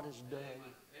that God has done,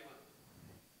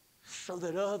 so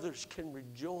that others can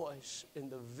rejoice in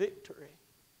the victory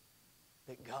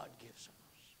that God gives us.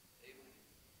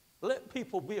 Let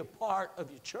people be a part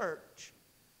of your church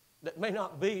that may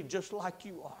not be just like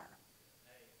you are.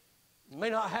 May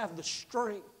not have the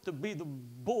strength to be the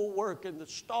bulwark and the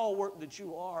stalwart that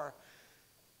you are.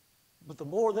 But the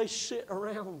more they sit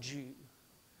around you,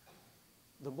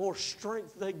 the more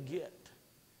strength they get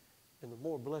and the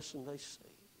more blessing they see.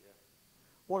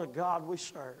 What a God we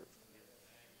serve.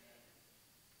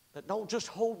 That don't just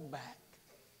hold back,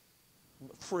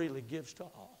 but freely gives to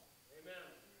all.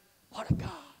 What a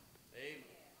God.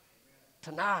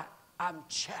 Tonight, I'm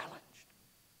challenged.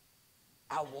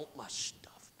 I want my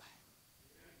stuff back.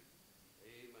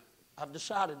 I've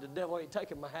decided the devil ain't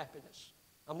taking my happiness.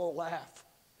 I'm going to laugh.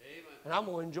 And I'm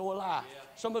going to enjoy life.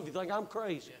 Some of you think I'm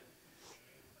crazy.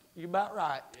 You're about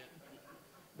right.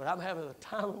 But I'm having the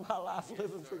time of my life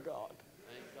living for God.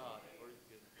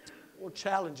 I want to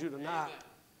challenge you tonight.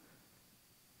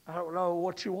 I don't know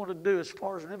what you want to do as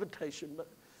far as an invitation, but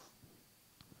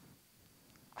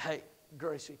hey,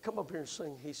 Gracie, come up here and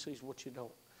sing He Sees What You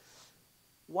Don't.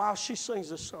 While she sings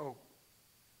this song,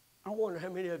 I wonder how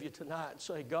many of you tonight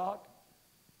say, God,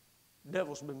 the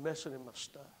devil's been messing in my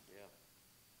stuff.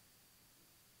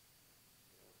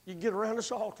 You get around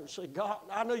this altar and say, God,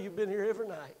 I know you've been here every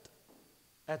night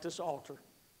at this altar,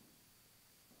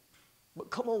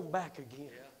 but come on back again.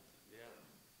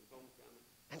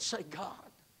 And say, God,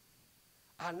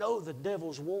 I know the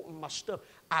devil's wanting my stuff.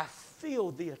 I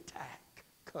feel the attack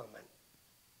coming.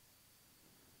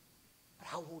 But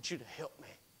I want you to help me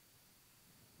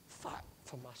fight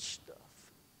for my stuff.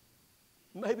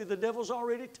 Maybe the devil's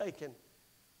already taken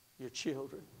your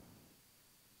children.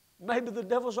 Maybe the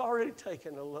devil's already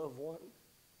taken a loved one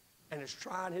and is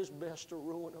trying his best to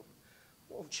ruin them.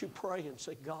 Won't you pray and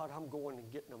say, God, I'm going and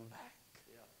getting them back.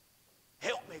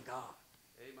 Help me, God.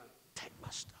 Amen. Take my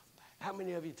stuff back. How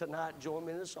many of you tonight join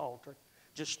me in this altar?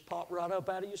 Just pop right up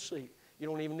out of your seat. You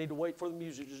don't even need to wait for the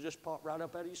music. Just pop right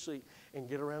up out of your seat and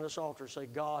get around this altar and say,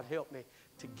 God, help me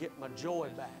to get my joy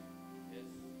back,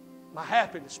 my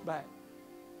happiness back.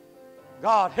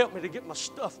 God, help me to get my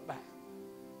stuff back.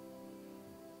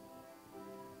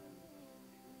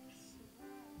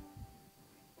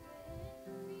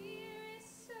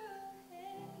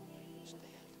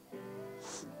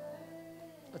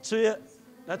 That's it.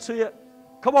 That's it.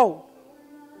 Come on.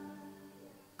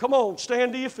 Come on.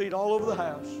 Stand to your feet all over the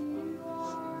house.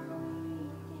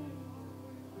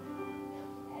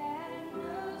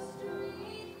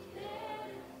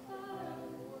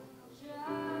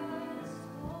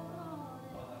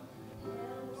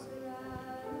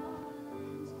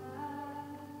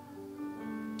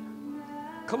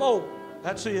 Come on.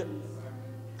 That's it.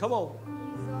 Come on.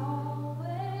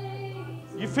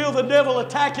 You feel the devil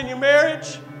attacking your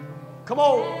marriage? Come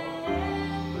on.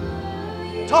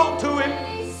 Talk to him.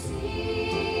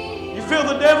 You feel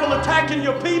the devil attacking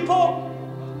your people?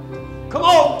 Come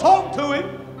on, talk to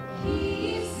him.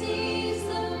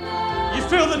 You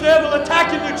feel the devil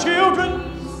attacking your children?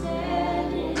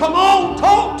 Come on,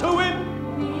 talk to him.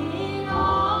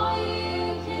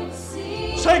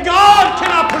 Say, God,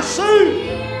 can I pursue?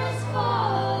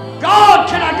 God,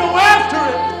 can I go after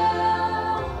it?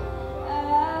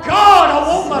 God, I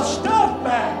want my stuff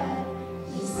back.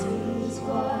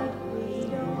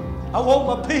 I want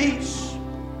my peace.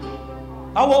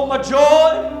 I want my joy.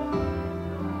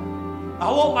 I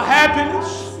want my happiness.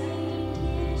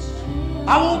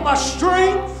 I want my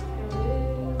strength.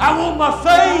 I want my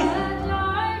faith.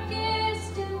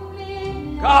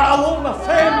 God, I want my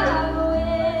family.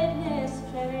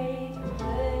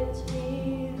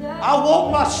 I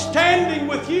want my standing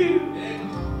with you.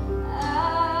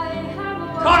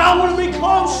 God, I want to be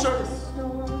closer.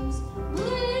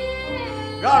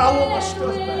 God, I want my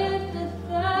stuff back.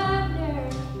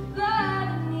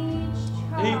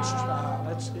 Each child,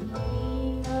 that's it.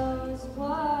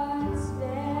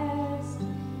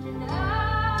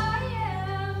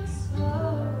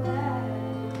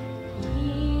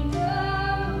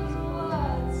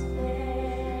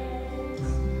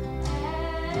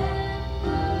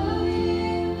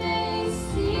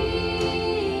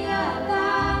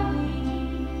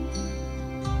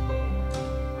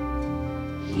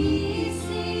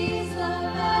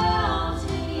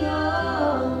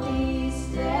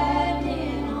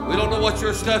 What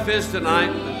your stuff is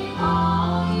tonight.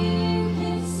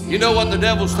 You know what the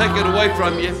devil's taken away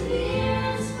from you.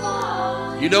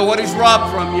 You know what he's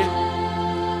robbed from you.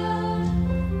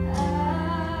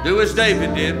 Do as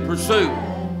David did, pursue.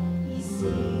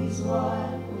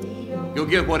 You'll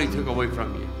get what he took away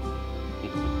from you.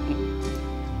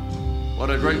 What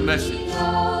a great message.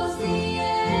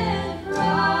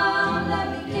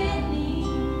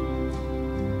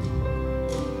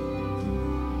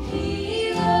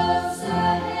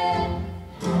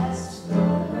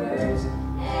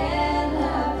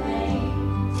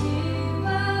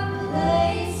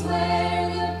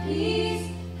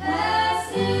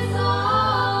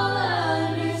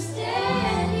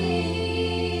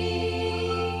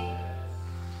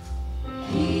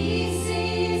 He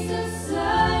sees the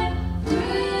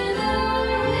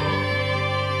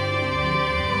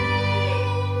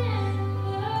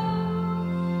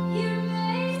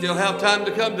Still have time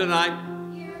to come tonight.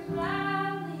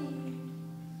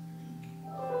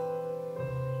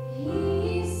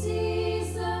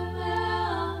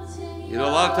 You know, a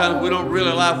lot of times we don't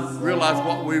really realize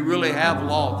what we really have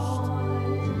lost.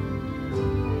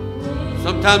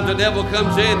 Sometimes the devil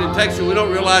comes in and takes it. We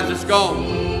don't realize it's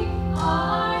gone.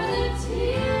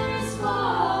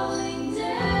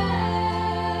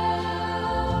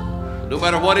 No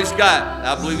matter what he's got,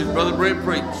 I believe his brother Brent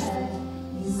preached,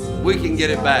 we can get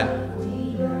it back.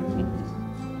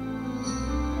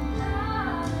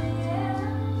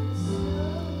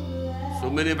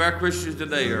 So many of our Christians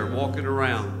today are walking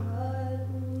around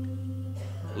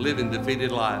living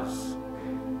defeated lives.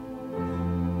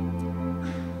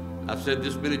 I've said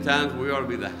this many times, we ought to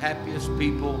be the happiest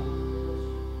people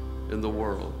in the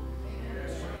world.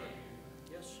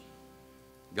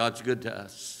 God's good to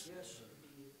us.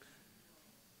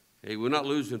 Hey, we're not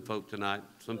losing folk tonight.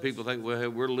 Some people think, well, hey,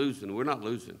 we're losing. We're not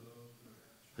losing.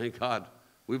 Thank God.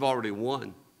 We've already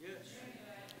won.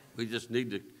 We just need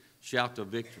to shout the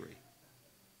victory.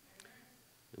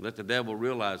 And let the devil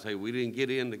realize, hey, we didn't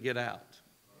get in to get out.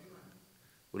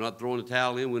 We're not throwing the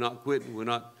towel in. We're not quitting. We're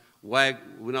not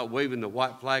waving the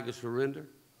white flag of surrender.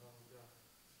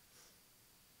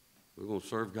 We're going to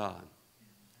serve God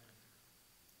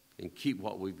and keep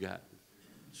what we've got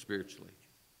spiritually.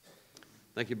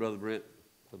 Thank you, Brother Brent,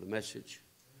 for the message.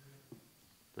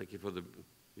 Thank you for the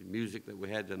music that we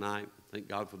had tonight. Thank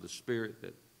God for the Spirit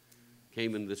that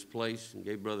came in this place and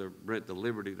gave Brother Brent the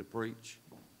liberty to preach.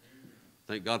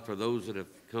 Thank God for those that have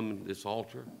come to this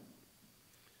altar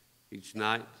each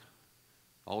night.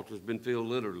 The altar's been filled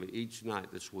literally each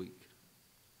night this week.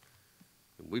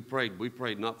 And we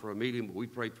prayed not for a meeting, but we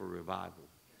prayed for revival.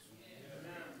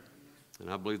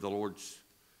 And I believe the Lord's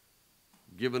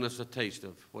given us a taste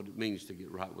of what it means to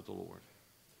get right with the Lord.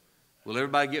 Will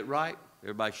everybody get right?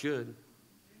 Everybody should.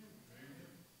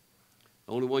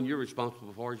 The only one you're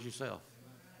responsible for is yourself.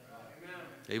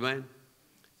 Amen.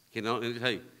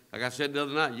 Hey, like I said the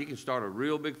other night, you can start a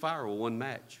real big fire with one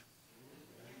match.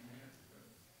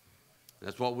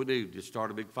 That's what we do, just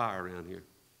start a big fire around here.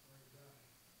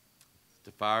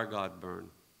 The fire of God burn.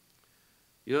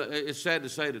 You know, it's sad to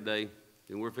say today,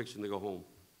 and we're fixing to go home.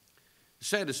 It's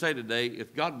sad to say today,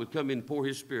 if God would come in and pour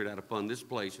his Spirit out upon this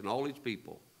place and all his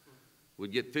people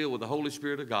would get filled with the Holy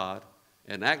Spirit of God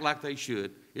and act like they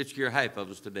should, it'd scare half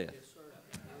of us to death.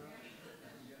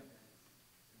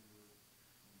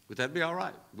 Would that be all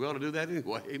right? We ought to do that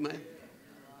anyway, amen?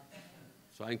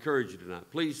 So I encourage you tonight.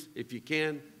 Please, if you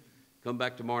can, come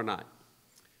back tomorrow night.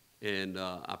 And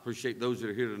I appreciate those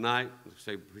that are here tonight.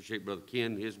 I appreciate Brother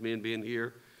Ken, his men being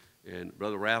here, and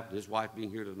Brother Ralph and his wife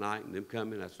being here tonight, and them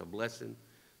coming. That's a blessing.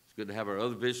 It's good to have our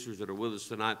other visitors that are with us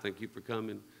tonight. Thank you for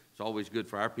coming. It's always good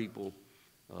for our people.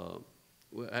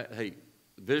 Hey,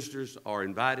 visitors are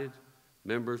invited.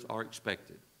 Members are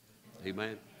expected.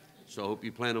 Amen. So I hope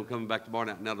you plan on coming back tomorrow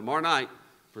night. Now, tomorrow night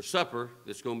for supper,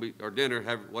 it's going to be, or dinner,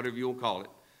 whatever you want to call it,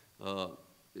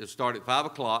 it'll start at 5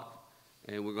 o'clock.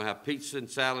 And we're going to have pizza and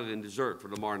salad and dessert for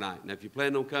tomorrow night. Now, if you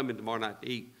plan on coming tomorrow night to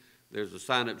eat, there's a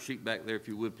sign-up sheet back there. If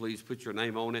you would, please put your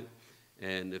name on it.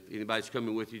 And if anybody's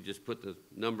coming with you, just put the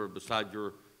number beside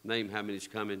your name, how many's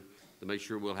coming, to make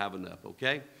sure we'll have enough,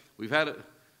 okay? We've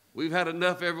had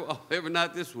enough every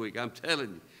night this week, I'm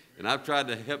telling you. And I've tried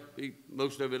to help eat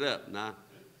most of it up. Now,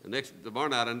 tomorrow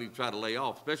night, I need to try to lay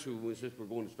off, especially since we're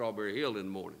going to Strawberry Hill in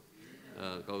the morning.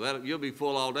 Because you'll be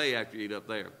full all day after you eat up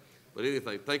there. But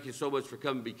anyway, thank you so much for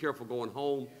coming. Be careful going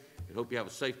home, and hope you have a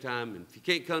safe time. And if you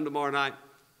can't come tomorrow night,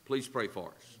 please pray for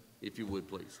us, if you would,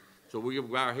 please. So we'll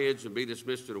bow our heads and be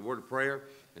dismissed to the word of prayer,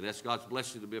 and ask God's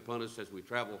blessing to be upon us as we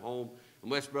travel home. And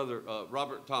bless Brother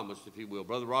Robert Thomas, if he will.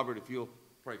 Brother Robert, if you'll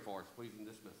pray for us, please, and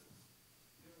dismiss us.